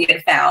thing that we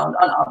had found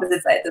on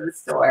opposite sides of the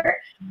store.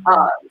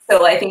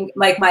 So I think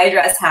like my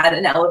dress had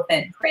an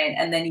elephant print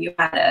and then you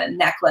had a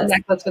necklace.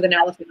 With an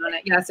elephant on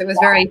it. Yes, it was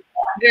very,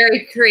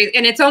 very crazy.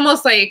 And it's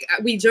almost like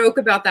we joke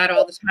about that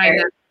all the time.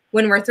 That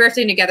when we're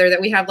thrifting together,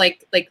 that we have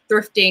like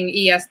thrifters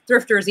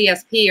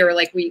ESP, or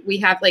like we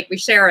have like we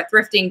share a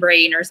thrifting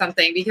brain or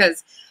something,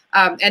 because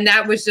and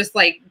that was just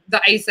like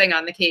the icing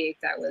on the cake.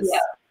 That was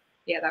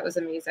that was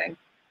amazing.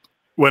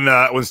 When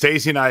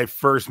Staci and I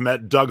first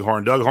met Doug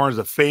Horn is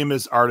a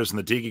famous artist in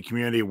the tiki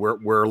community.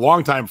 We're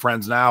longtime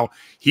friends now.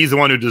 He's the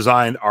one who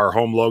designed our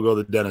home logo,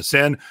 the Dennis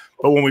Inn.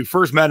 But when we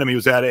first met him, he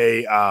was at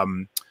a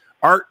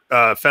art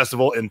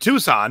festival in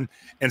Tucson,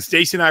 and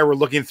Staci and I were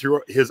looking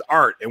through his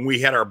art, and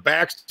we had our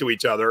backs to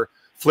each other,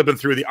 flipping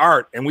through the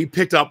art, and we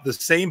picked up the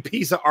same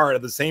piece of art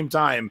at the same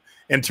time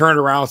and turned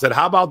around and said,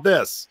 "How about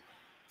this?"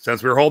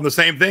 Since we were holding the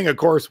same thing, of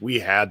course, we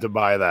had to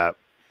buy that.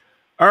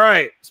 All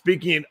right.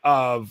 Speaking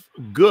of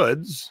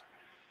goods,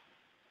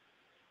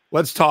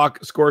 let's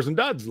talk scores and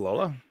duds,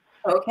 Lola.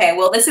 Okay.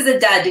 Well, this is a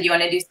dud. Did you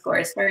want to do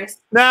scores first?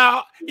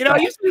 Now, I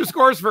used to do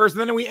scores first,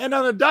 and then we end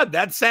on a dud.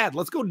 That's sad.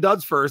 Let's go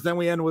duds first, then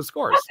we end with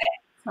scores. Okay.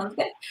 Sounds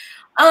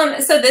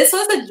good. So this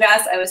was a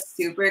dress. I was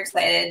super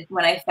excited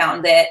when I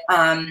found it.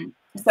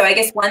 So I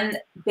guess one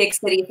big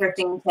city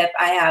thrifting tip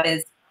I have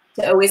is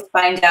to always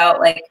find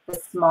out like the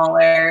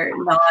smaller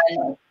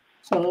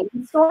non-chain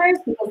stores,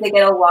 because they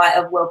get a lot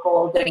of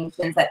local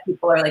donations that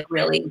people are like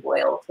really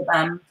loyal to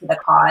them, to the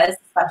cause,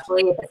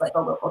 especially if it's like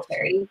a local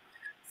charity.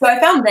 So I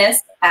found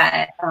this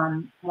at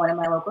one of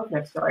my local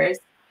thrift stores,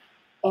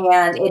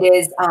 and it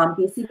is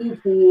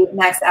BCBG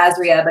Max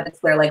Azria, but it's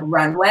their like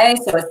runway,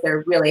 so it's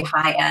their really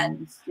high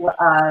end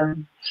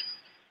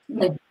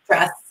like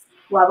dress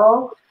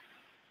level.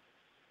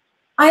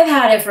 I've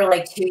had it for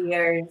like 2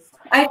 years.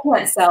 I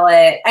can't sell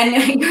it. I know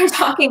you were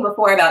talking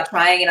before about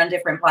trying it on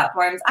different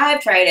platforms.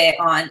 I've tried it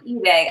on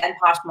eBay and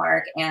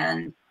Poshmark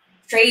and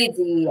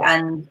Tradesy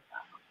and.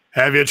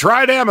 Have you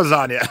tried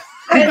Amazon yet?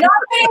 I've not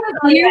tried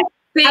Amazon yet.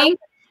 Think,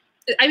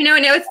 I know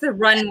it's the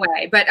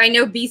runway, but I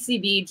know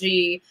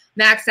BCBG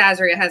Max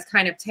Azria has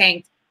kind of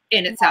tanked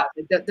in itself.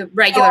 The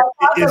regular.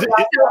 Is it,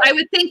 so I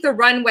would think the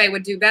runway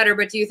would do better,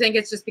 but do you think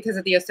it's just because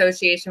of the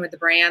association with the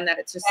brand that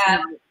it's just?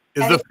 Yeah.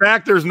 Is the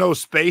fact there's no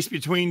space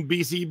between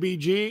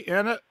BCBG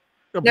and it?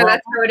 No,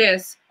 that's how it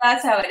is.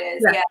 That's how it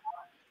is. Yeah.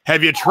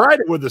 Have you tried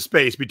it with the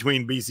space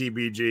between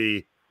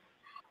BCBG?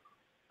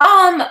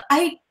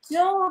 I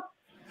don't.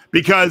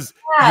 Because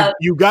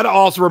you got to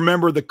also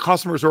remember the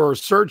customers who are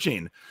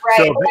searching. Right.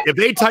 So if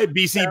they type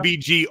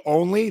BCBG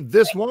only,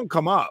 this won't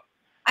come up.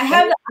 I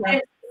have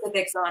the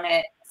specifics on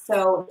it,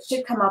 so it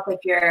should come up if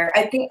you're.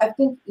 I think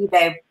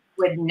eBay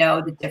would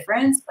know the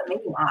difference, but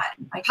maybe not.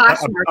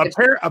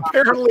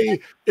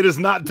 Apparently, it is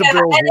not to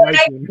Bill's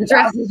liking. I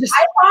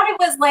thought it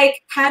was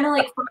like kind of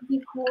like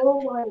funky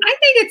cool. Like, I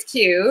think it's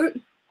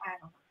cute. I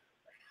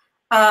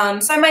don't know.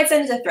 So I might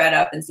send a thread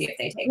up and see if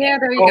they take it. Yeah,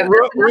 there you go.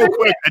 Real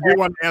quick, I do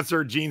want to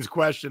answer Jean's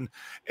question.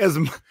 As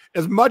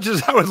much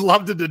as I would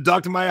love to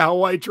deduct my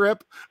Hawaii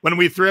trip when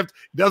we thrift,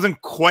 it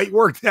doesn't quite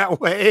work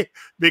that way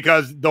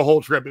because the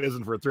whole trip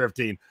isn't for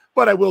thrifting.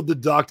 But I will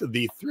deduct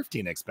the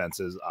thrifting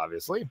expenses,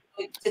 obviously.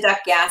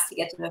 Deduct gas to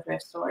get to the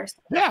thrift stores.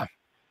 Yeah.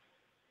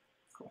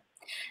 Cool.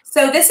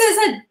 So this is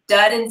a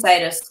dud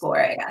inside a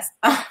score, I guess,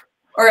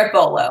 or a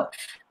bolo.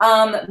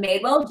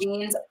 Madewell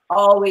jeans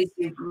always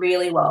do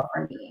really well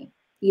for me.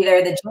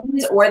 Either the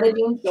jeans or the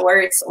jean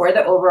shorts or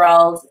the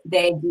overalls,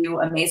 they do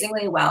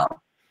amazingly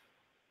well.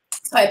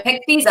 So I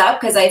picked these up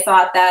because I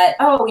thought that,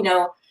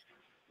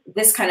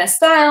 this kind of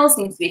style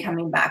seems to be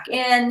coming back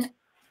in.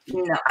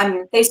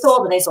 They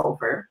sold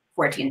for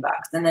 $14,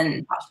 and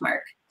then Poshmark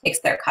takes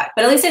their cut.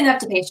 But at least I didn't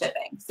have to pay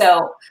shipping.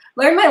 So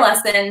learned my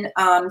lesson,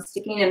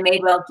 sticking to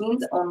Madewell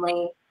jeans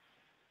only.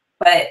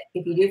 But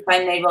if you do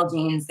find Madewell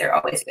jeans, they're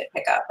always a good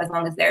pickup as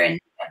long as they're in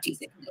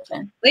decent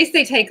condition. At least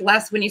they take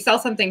less. When you sell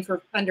something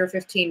for under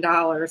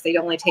 $15, they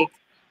only take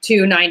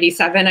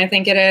 $2.97, I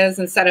think it is,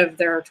 instead of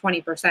their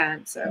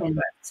 20%. So,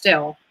 but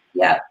still.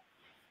 Yeah.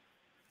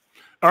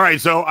 All right.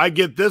 So I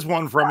get this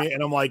one from you,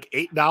 and I'm like,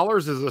 $8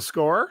 is a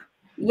score?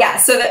 Yeah,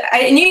 so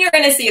I knew you were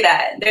going to see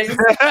that. There's a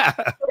story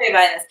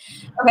behind this.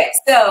 Okay,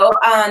 so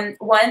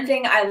one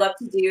thing I love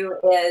to do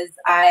is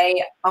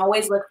I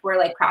always look for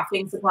like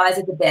crafting supplies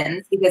at the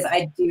bins because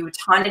I do a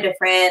ton of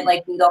different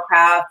like needle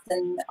crafts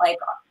and like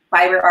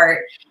fiber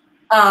art.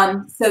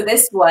 So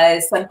this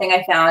was something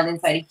I found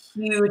inside a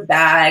huge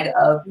bag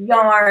of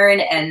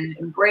yarn and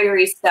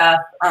embroidery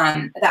stuff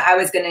that I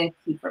was going to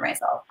keep for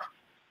myself.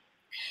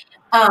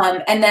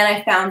 And then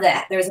I found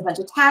that there's a bunch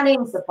of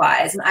tatting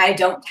supplies, and I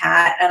don't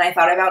tat, and I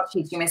thought about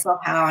teaching myself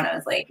how, and I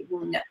was like,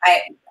 no,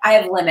 I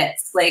have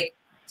limits, like,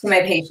 to my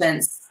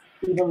patience,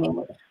 even me.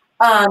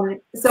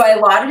 So I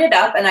lotted it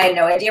up, and I had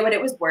no idea what it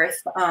was worth.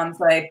 So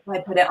I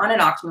put it on an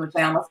auction, which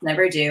I almost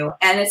never do,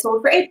 and it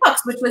sold for $8,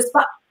 which was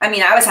fun. I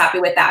mean, I was happy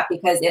with that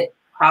because it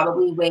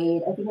probably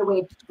weighed, I think it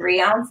weighed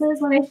 3 ounces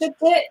when I shipped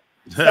it.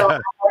 So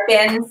our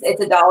bins,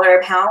 it's $1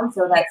 a pound,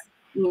 so that's,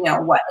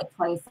 what, like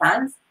 20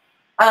 cents.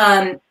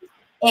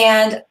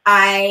 And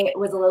I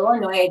was a little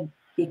annoyed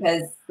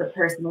because the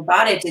person who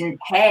bought it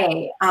didn't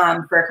pay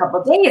for a couple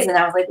of days. And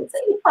I was like, it's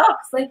 $8.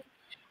 Like,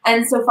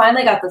 and so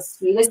finally I got the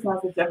sweetest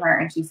message from her.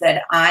 And she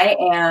said, I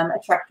am a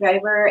truck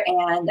driver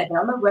and I've been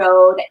on the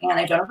road and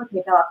I don't have a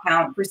PayPal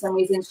account. For some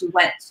reason, she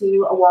went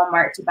to a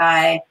Walmart to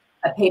buy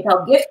a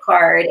PayPal gift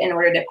card in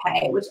order to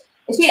pay, which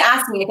if she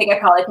asked me, I think I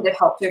probably could have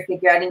helped her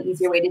figure out an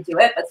easier way to do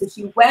it. But so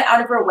she went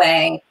out of her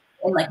way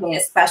and like made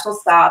a special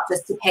stop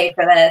just to pay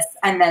for this,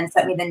 and then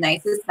sent me the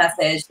nicest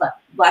message,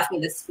 left me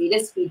the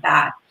sweetest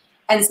feedback.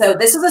 And so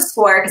this was a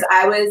score because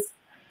I was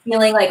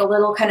feeling like a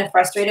little kind of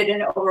frustrated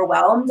and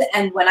overwhelmed.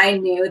 And when I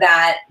knew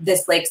that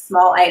this like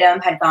small item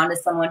had gone to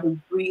someone who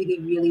really,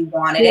 really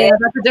wanted it.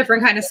 That's a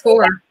different kind of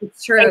score.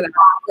 It's true.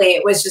 Exactly.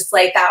 It was just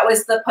like, that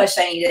was the push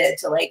I needed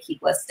to like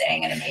keep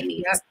listing. And it made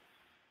me just,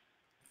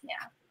 yeah.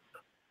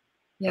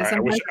 Right, I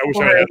wish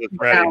I had this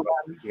ready.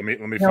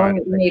 Let me find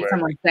it. You need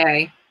someone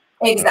say.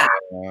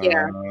 Exactly.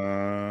 Yeah.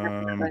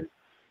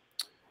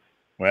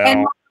 Well,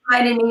 and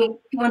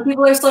when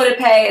people are slow to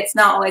pay, it's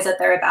not always that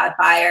they're a bad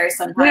buyer.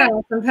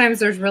 Sometimes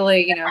there's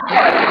really, you know.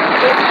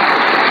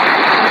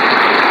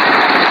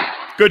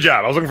 Good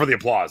job. I was looking for the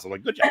applause. I'm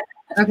like, good job.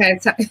 Okay.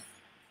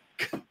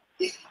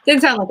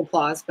 Didn't sound like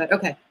applause, but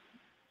okay.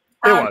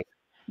 It was.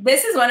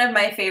 This is one of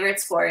my favorite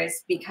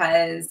scores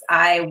because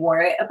I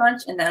wore it a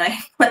bunch and then I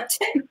flipped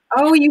it.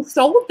 Oh, you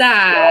sold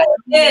that.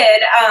 Yeah,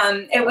 I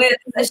did. It was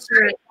a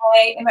shirt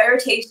in my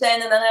rotation,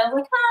 and then I was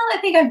like, oh,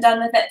 I think I'm done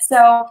with it.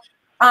 So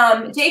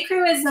J.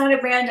 Crew is not a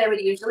brand I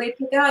would usually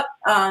pick up.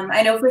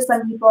 I know for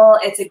some people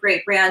it's a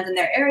great brand in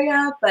their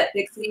area, but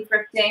Big City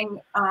Thrifting,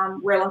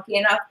 we're lucky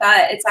enough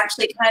that it's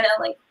actually kind of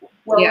like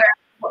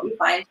what we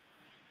find.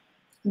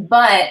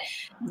 But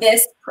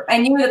this, I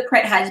knew the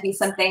print had to be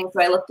something,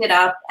 so I looked it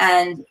up,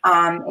 and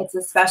it's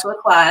a special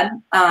collab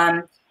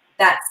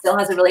that still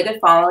has a really good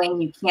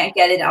following. You can't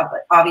get it out,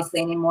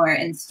 obviously, anymore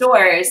in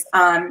stores.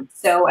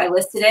 So I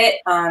listed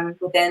it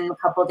within a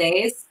couple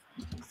days,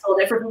 sold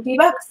it for $50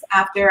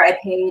 after I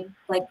paid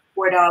like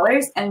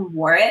 $4 and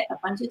wore it a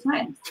bunch of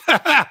times.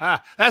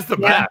 That's the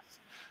best.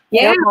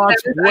 Yeah, I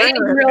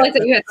didn't realize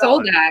that you had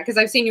sold that because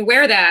I've seen you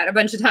wear that a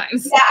bunch of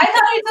times. Yeah, I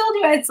thought I told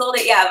you I had sold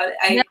it. Yeah, but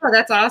no,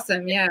 that's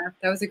awesome. Yeah,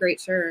 that was a great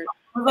shirt.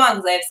 Move on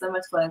because I have so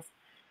much clothes.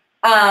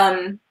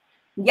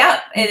 Yeah,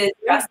 it is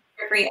dress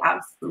free.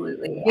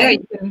 Absolutely. Yeah,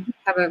 you can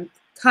have a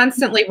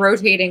constantly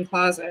rotating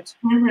closet.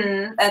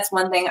 That's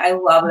one thing I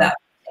love about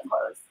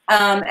clothes.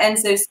 And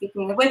so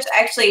speaking of which, I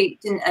actually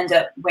didn't end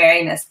up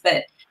wearing this,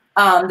 but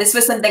this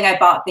was something I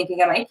bought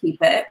thinking I might keep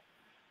it.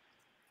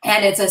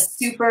 And it's a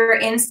super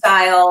in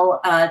style,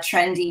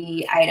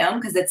 trendy item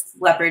because it's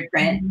leopard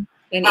print.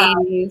 In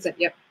 80s,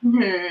 yep.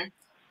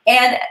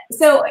 And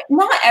so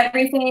not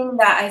everything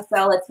that I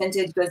sell that's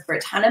vintage goes for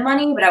a ton of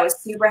money, but I was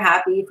super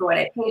happy for what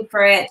I paid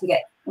for it to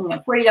get, you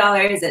know,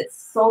 $40.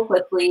 It's sold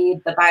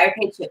quickly. The buyer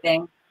paid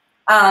shipping.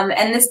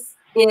 And this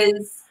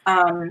is,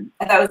 I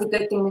thought it was a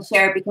good thing to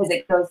share because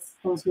it goes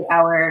into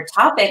our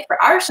topic for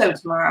our show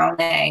tomorrow,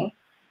 May,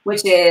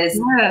 which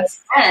is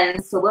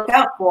trends to look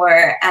out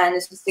for. And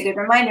it's just a good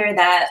reminder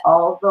that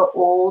all the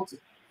old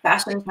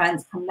fashion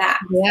trends come back.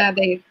 Yeah,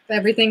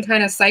 everything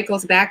kind of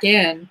cycles back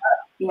in.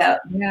 Yeah.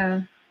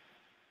 Yeah.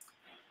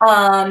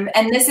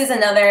 And this is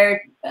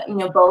another, you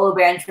know, bolo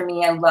brand for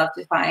me. I love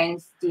to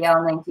find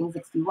DL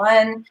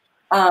 1961.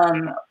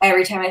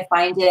 Every time I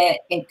find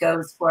it, it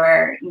goes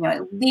for, you know,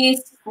 at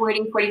least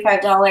 $40,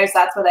 $45.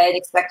 That's what I had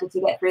expected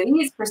to get for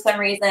these. For some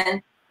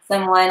reason,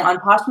 someone on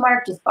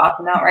Poshmark just bought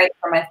them outright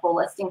for my full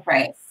listing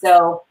price.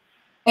 So,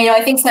 you know,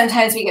 I think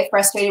sometimes we get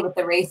frustrated with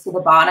the race to the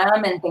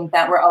bottom and think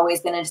that we're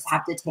always going to just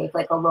have to take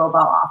like a lowball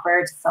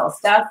offer to sell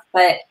stuff.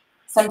 But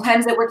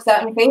sometimes it works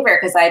out in favor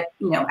because I,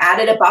 you know,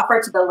 added a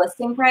buffer to the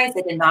listing price.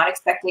 I did not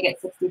expect to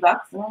get $60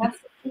 and I got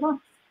 $60.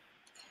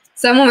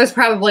 Someone was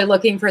probably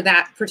looking for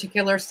that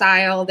particular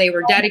style. They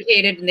were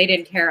dedicated and they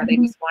didn't care. They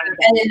just wanted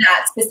it. And in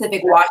that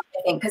specific watch,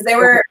 I think, because they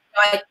were,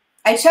 you know,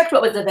 I checked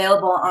what was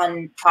available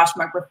on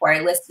Poshmark before I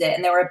listed it,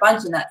 and there were a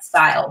bunch in that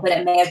style, but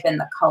it may have been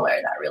the color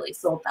that really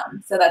sold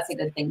them. So that's a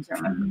good thing to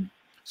remember.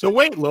 So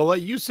wait, Lola,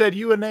 you said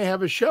you and they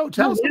have a show.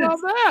 Tell us about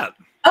that.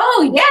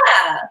 Oh,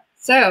 yeah.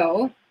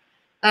 So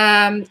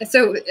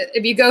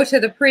if you go to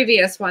the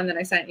previous one that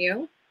I sent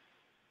you.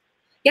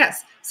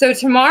 Yes. So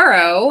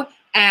tomorrow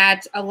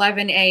at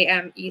 11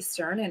 a.m.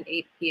 Eastern and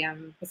 8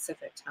 p.m.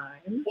 Pacific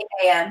time. 8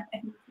 a.m.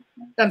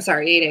 I'm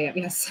sorry, 8 a.m.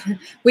 Yes.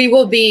 We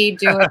will be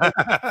doing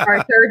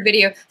our third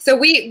video. So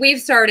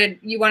we've started,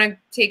 you want to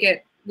take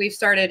it, we've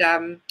started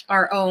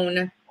our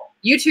own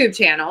YouTube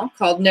channel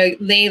called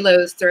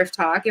Naylo's Thrift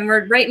Talk. And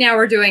right now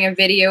we're doing a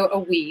video a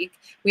week.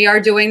 We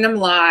are doing them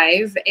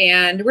live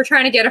and we're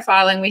trying to get a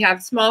following. We have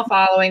a small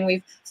following.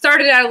 We've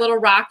started out a little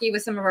rocky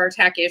with some of our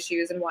tech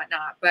issues and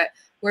whatnot, but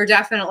we're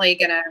definitely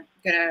gonna,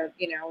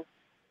 you know,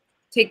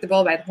 take the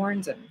bull by the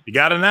horns. And you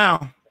got it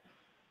now.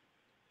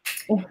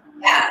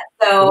 Yeah.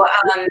 So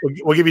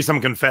we'll give you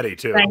some confetti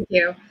too. Thank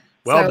you.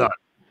 Well done.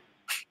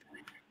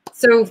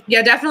 So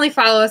yeah, definitely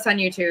follow us on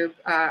YouTube.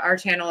 Our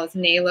channel is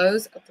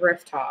Naylo's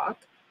Thrift Talk.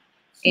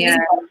 And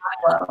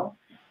low.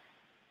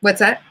 What's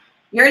that?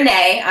 You're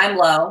Nay, I'm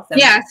low. So.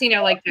 Yes, you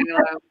know, like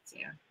low.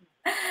 Yeah.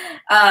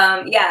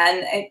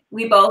 Yeah, and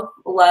we both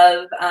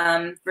love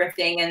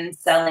thrifting and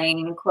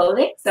selling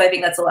clothing. So I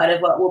think that's a lot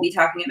of what we'll be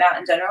talking about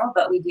in general,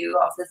 but we do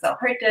also sell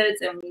hard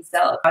goods and we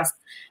sell across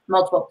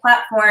multiple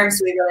platforms.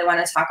 So we really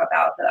want to talk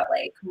about the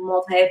like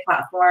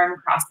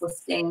multi-platform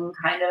cross-listing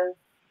kind of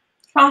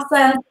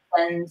process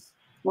and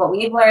what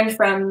we've learned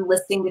from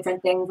listing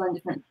different things on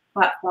different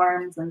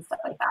platforms and stuff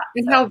like that.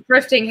 And so. how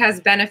thrifting has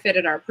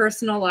benefited our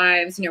personal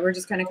lives. You know, we're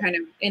just kind of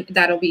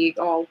that'll be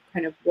all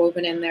kind of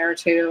woven in there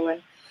too.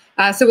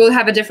 And so we'll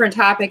have a different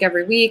topic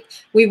every week.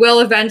 We will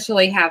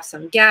eventually have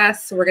some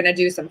guests. So we're going to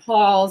do some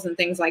hauls and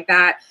things like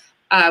that.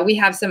 We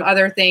have some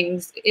other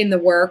things in the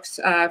works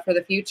for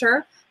the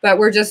future, but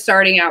we're just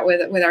starting out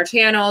with our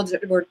channel.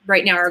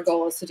 Right now, our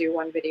goal is to do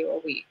 1 video a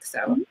week.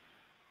 So,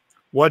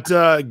 what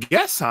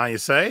guests, huh? You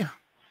say?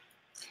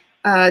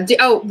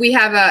 We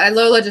have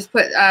Lola just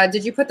put.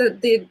 Did you put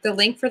the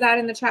link for that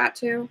in the chat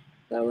too,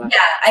 Lola? Yeah,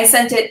 I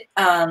sent it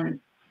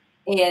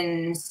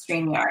in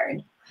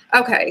StreamYard.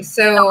 Okay,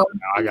 so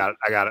I got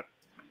it.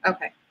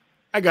 Okay.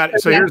 I got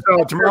it. So here's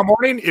tomorrow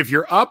morning, if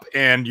you're up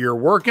and you're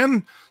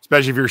working,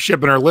 especially if you're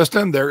shipping or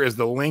listing, there is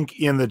the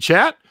link in the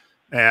chat,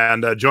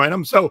 and join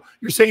them. So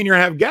you're saying you're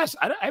going to have guests.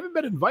 I haven't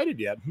been invited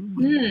yet.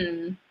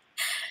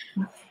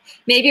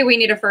 Maybe we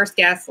need a first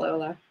guest,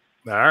 Lola.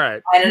 All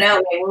right. I don't know.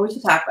 Maybe we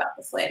should talk about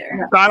this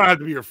later. I don't have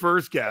to be your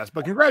first guest,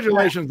 but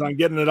congratulations on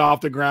getting it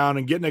off the ground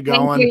and getting it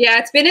going. Thank you. Yeah,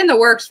 it's been in the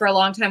works for a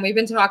long time. We've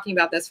been talking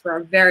about this for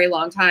a very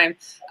long time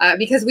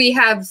because we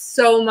have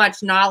so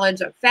much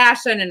knowledge of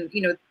fashion and,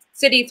 you know,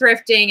 city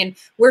thrifting, and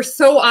we're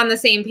so on the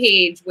same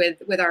page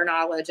with our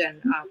knowledge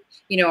and,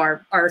 you know,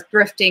 our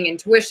thrifting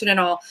intuition and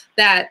all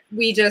that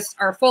we just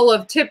are full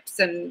of tips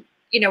and,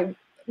 you know,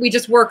 we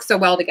just work so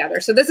well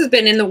together. So this has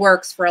been in the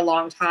works for a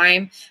long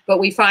time, but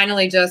we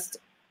finally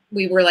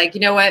we were like,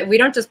 you know what, we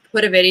don't just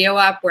put a video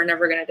up, we're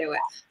never going to do it.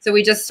 So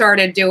we just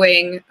started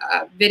doing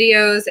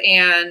videos,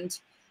 and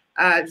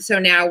so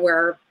now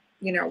we're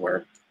going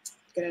to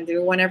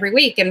do 1 every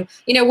week, and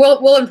you know,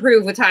 we'll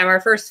improve with time. Our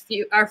first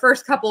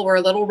couple were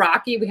a little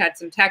rocky. We had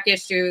some tech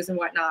issues and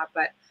whatnot,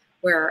 but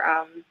we're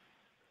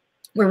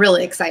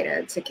really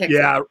excited to kick.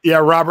 Yeah,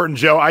 Robert and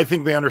Joe, I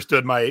think they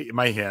understood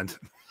my hint.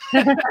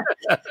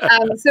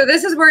 So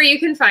this is where you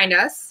can find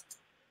us.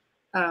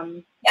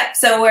 Yeah,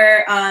 so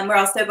we're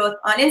also both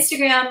on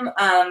Instagram.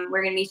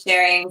 We're going to be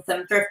sharing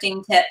some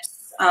thrifting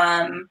tips.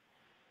 We're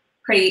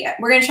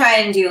going to try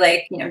and do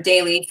like, you know,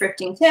 daily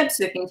thrifting tips,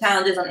 thrifting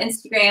challenges on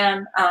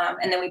Instagram.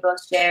 And then we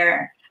both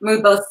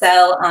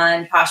sell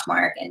on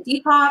Poshmark and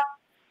Depop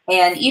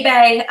and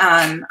eBay.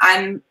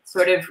 I'm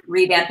sort of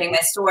revamping my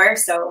store,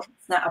 so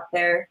it's not up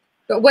there.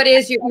 But what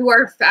is you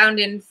are found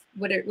in,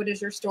 what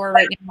is your store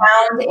right now?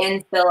 Found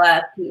in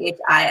Phila,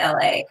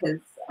 Phila, because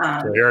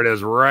so here it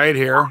is right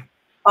here.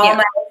 All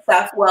my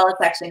stuff, well, it's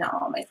actually not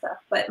all my stuff,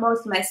 but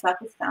most of my stuff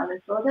is found in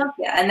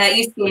Philadelphia. And that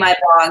used to be my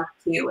blog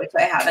too, which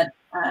I haven't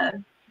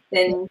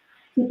been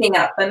keeping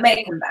up, but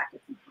may come back.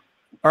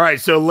 All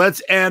right, so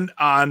let's end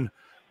on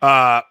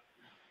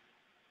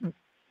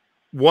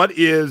what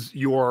is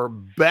your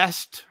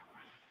best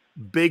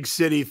big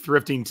city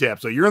thrifting tip?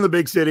 So you're in the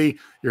big city,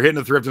 you're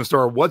hitting a thrifting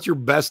store. What's your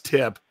best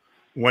tip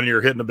when you're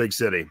hitting a big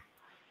city?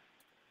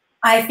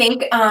 I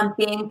think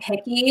being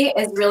picky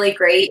is really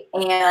great,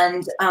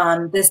 and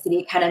the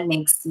city kind of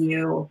makes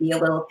you be a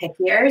little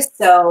pickier.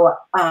 So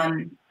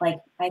like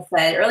I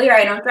said earlier,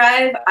 I don't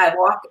drive. I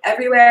walk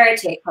everywhere. I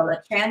take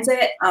public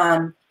transit.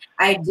 I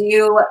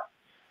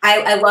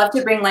love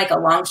to bring like a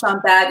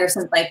Longchamp bag or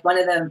something, like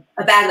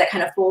a bag that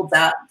kind of folds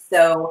up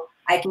so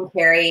I can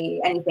carry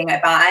anything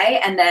I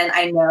buy. And then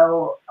I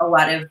know a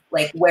lot of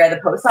like where the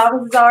post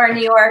offices are in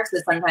New York. So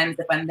sometimes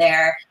if I'm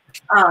there,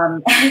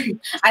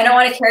 I don't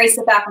want to carry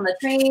stuff back on the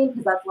train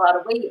because that's a lot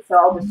of weight. So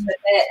I'll just ship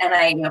it, and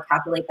I, you know,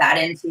 calculate that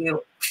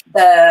into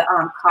the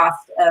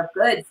cost of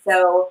goods.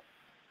 So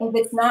if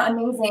it's not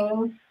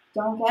amazing,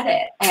 don't get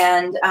it.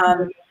 And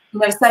you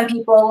know, some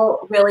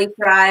people really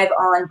thrive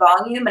on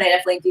volume, and I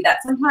definitely do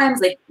that sometimes.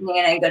 Like me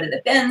and I go to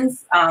the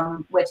bins,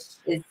 which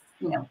is,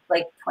 you know,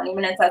 like 20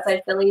 minutes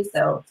outside Philly,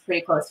 so it's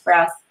pretty close for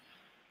us.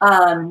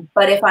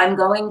 But if I'm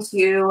going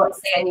to,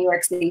 say, a New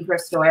York City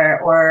thrift store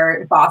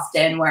or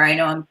Boston, where I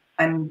know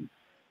I'm,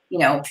 you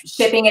know,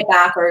 shipping it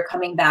back or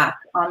coming back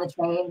on the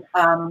train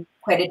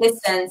quite a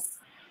distance,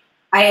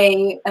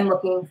 I am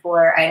looking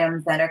for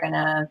items that are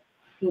gonna,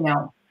 you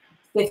know,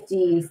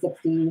 $50,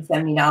 $60,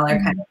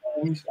 $70 kind of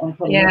range, and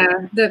putting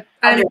 $100.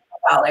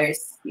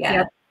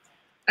 Yeah.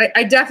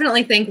 I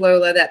definitely think,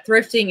 Lola, that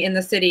thrifting in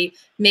the city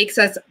makes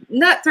us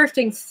not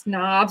thrifting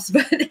snobs,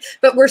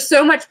 but we're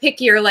so much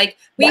pickier. Like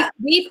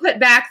we put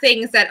back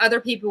things that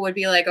other people would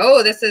be like,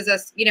 oh, this is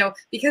us, you know,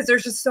 because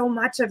there's just so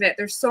much of it.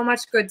 There's so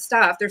much good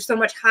stuff. There's so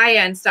much high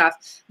end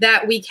stuff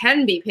that we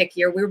can be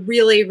pickier. We're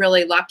really,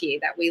 really lucky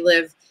that we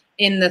live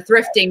in the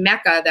thrifting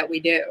mecca that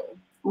we do.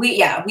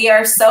 We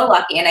are so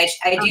lucky, and I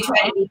do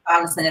try to be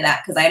cognizant of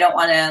that, because I don't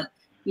want to,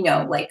 you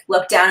know, like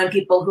look down on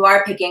people who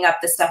are picking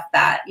up the stuff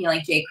that, you know,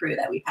 like J. Crew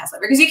that we pass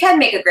over, because you can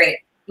make a great,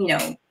 you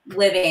know,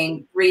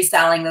 living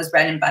reselling those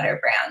bread and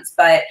butter brands.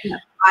 But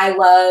I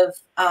love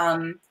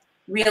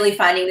really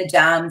finding the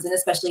gems, and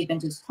especially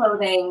vintage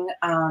clothing.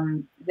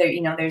 There,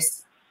 you know,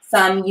 there's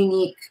some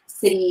unique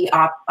city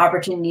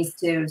opportunities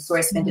to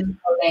source vintage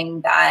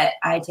clothing that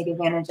I take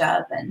advantage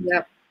of, and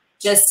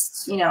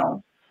just, you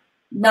know,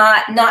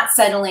 not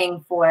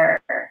settling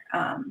for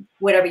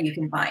whatever you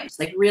can find. Just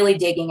like really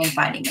digging and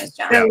finding those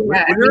gems. Yeah,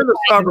 when you're in the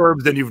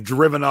suburbs and you've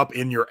driven up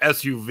in your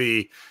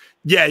SUV,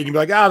 yeah, you can be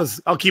like,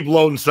 I'll keep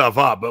loading stuff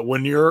up. But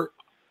when you're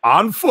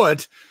on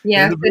foot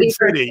in the big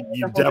city,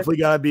 you definitely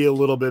got to be a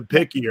little bit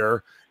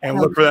pickier and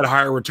look for that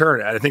higher return.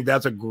 And I think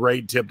that's a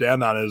great tip to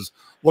end on, is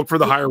look for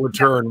the higher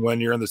return when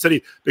you're in the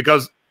city,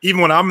 because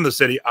even when I'm in the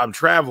city, I'm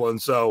traveling.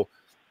 So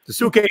the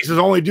suitcases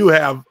do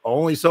have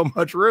so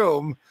much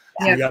room.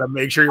 So you got to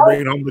make sure you're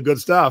bringing home the good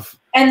stuff.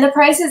 And the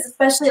prices,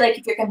 especially like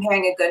if you're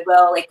comparing a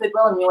Goodwill, like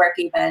Goodwill in New York,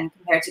 even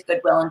compared to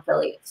Goodwill in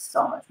Philly, it's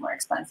so much more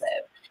expensive.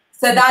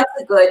 So that's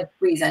a good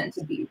reason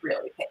to be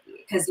really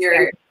picky, because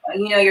you're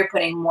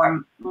putting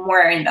more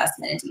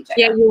investment into each item.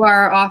 Yeah, you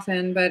are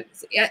often. But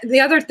the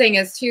other thing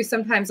is too,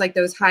 sometimes like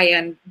those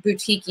high-end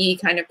boutique-y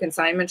kind of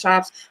consignment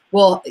shops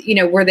will,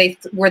 where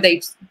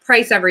they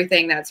price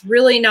everything that's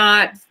really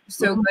not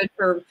so good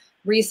for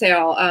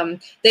resale.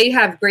 They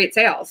have great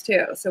sales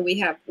too. So we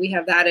have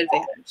that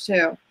advantage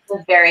too. It's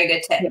a very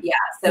good tip. Yeah.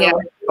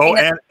 So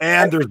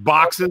and there's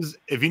boxes.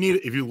 If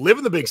you live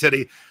in the big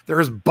city,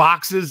 there's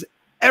boxes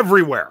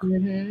everywhere.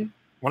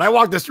 When I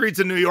walk the streets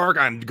in New York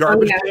on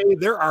garbage day,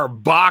 there are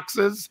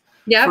boxes.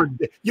 Yeah.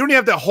 You don't even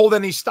have to hold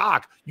any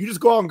stock. You just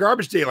go on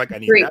garbage day. Like, I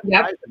need that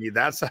size. I need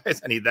that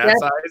size. I need that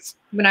size.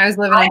 When I was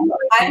living,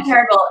 I'm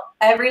terrible.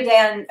 Every day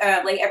on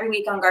every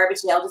week on garbage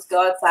day, I'll just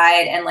go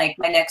outside and like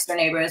my next door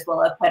neighbors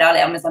will have put out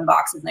Amazon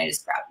boxes and I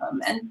just grab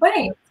them. And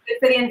it's good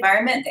for the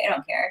environment. They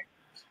don't care.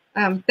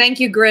 Thank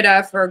you,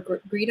 Greta,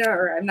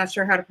 or I'm not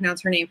sure how to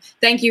pronounce her name.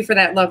 Thank you for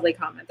that lovely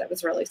comment. That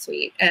was really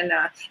sweet. And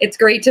it's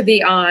great to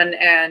be on.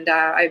 And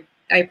I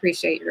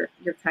appreciate your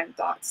kind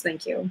thoughts.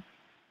 Thank you.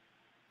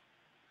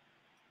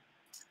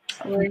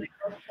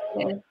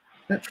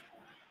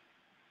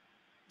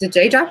 Did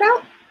Jay drop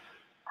out?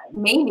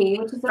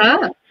 Maybe.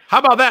 How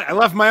about that? I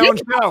left my own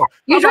show.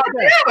 You dropped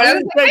out. I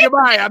didn't say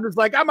goodbye. I'm just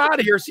like, I'm out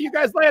of here. See you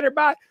guys later.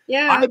 Bye.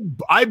 Yeah.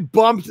 I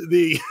bumped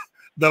the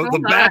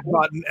back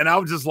button, and I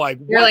was just like,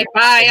 you're like,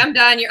 bye, I'm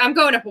done. I'm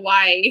going to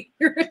Hawaii.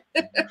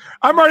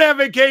 I'm already on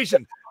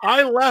vacation.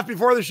 I left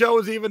before the show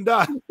was even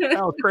done.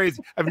 That was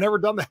crazy. I've never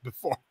done that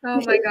before. Oh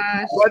my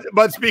gosh.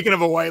 But speaking of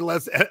Hawaii,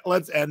 let's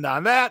end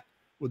on that.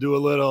 We'll do a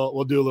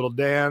little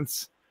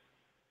dance.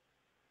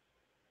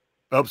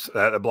 Oops,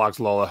 that blocks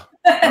Lola.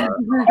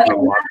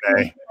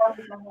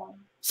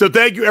 So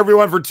thank you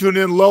everyone for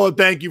tuning in. Lola,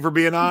 thank you for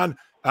being on.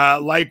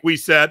 Like we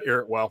said,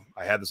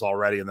 I had this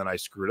already and then I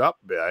screwed up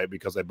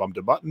because I bumped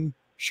a button.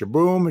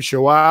 Shaboom,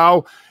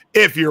 shawow.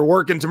 If you're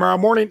working tomorrow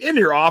morning in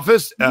your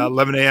office,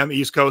 11 a.m.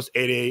 East Coast,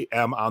 8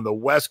 a.m. on the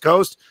West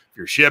Coast. If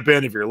you're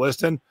shipping, if you're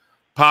listening,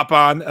 pop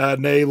on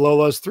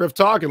Lola's Thrift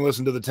Talk and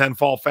listen to the 10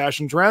 fall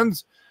fashion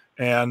trends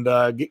and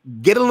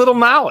get a little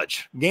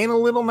knowledge, gain a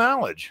little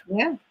knowledge.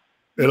 Yeah.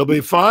 It'll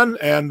be fun.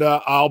 And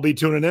I'll be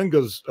tuning in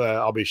because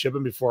I'll be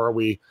shipping before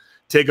we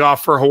take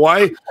off for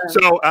Hawaii.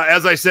 So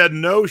as I said,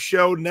 no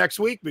show next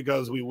week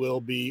because we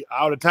will be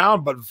out of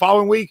town, but the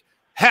following week,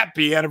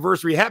 happy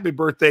anniversary, happy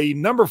birthday,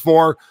 number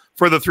 4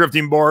 for the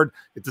thrifting board.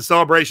 It's a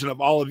celebration of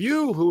all of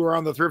you who are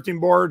on the thrifting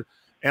board.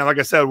 And like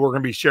I said, we're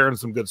going to be sharing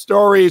some good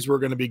stories. We're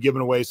going to be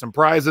giving away some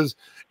prizes.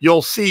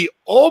 You'll see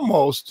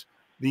almost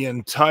the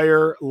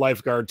entire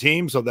lifeguard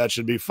team. So that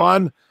should be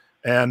fun.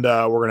 And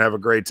we're going to have a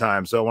great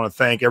time. So I want to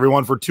thank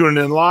everyone for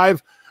tuning in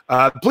live.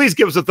 Please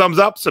give us a thumbs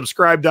up,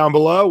 subscribe down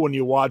below when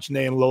you watch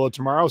Nay and Lola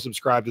tomorrow,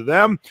 subscribe to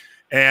them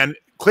and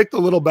click the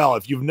little bell.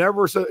 If you've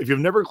never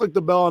clicked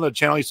the bell on a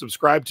channel you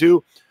subscribe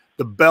to,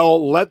 the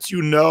bell lets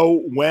you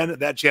know when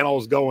that channel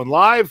is going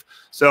live.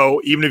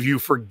 So even if you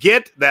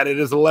forget that it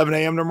is 11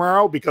 a.m.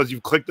 tomorrow because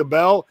you've clicked the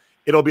bell,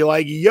 it'll be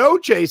like, yo,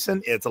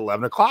 Jason, it's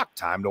 11 o'clock.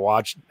 Time to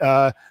watch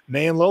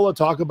Nay and Lola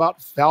talk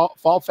about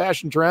fall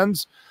fashion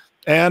trends.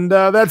 And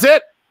that's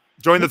it.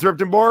 Join the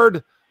thrifting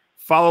board.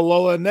 Follow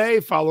Lola and Nay.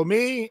 Follow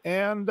me.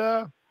 And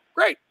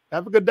great.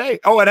 Have a good day.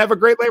 Oh, and have a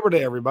great Labor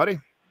Day, everybody.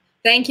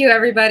 Thank you,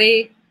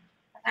 everybody.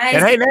 Nice.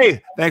 And hey,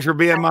 Nay, thanks for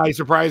being my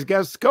surprise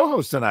guest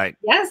co-host tonight.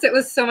 Yes, it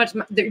was so much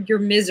your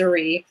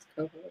misery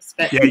co-host.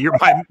 But yeah, you're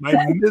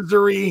my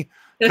misery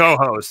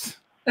co-host.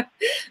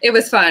 It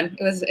was fun.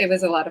 It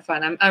was a lot of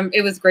fun.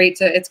 It's great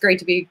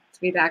to be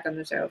back on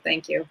the show.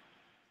 Thank you.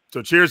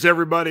 So cheers,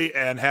 everybody,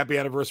 and happy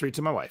anniversary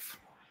to my wife.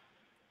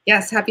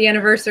 Yes, happy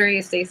anniversary,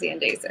 Staci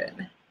and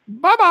Jason.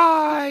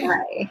 Bye-bye.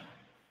 Bye.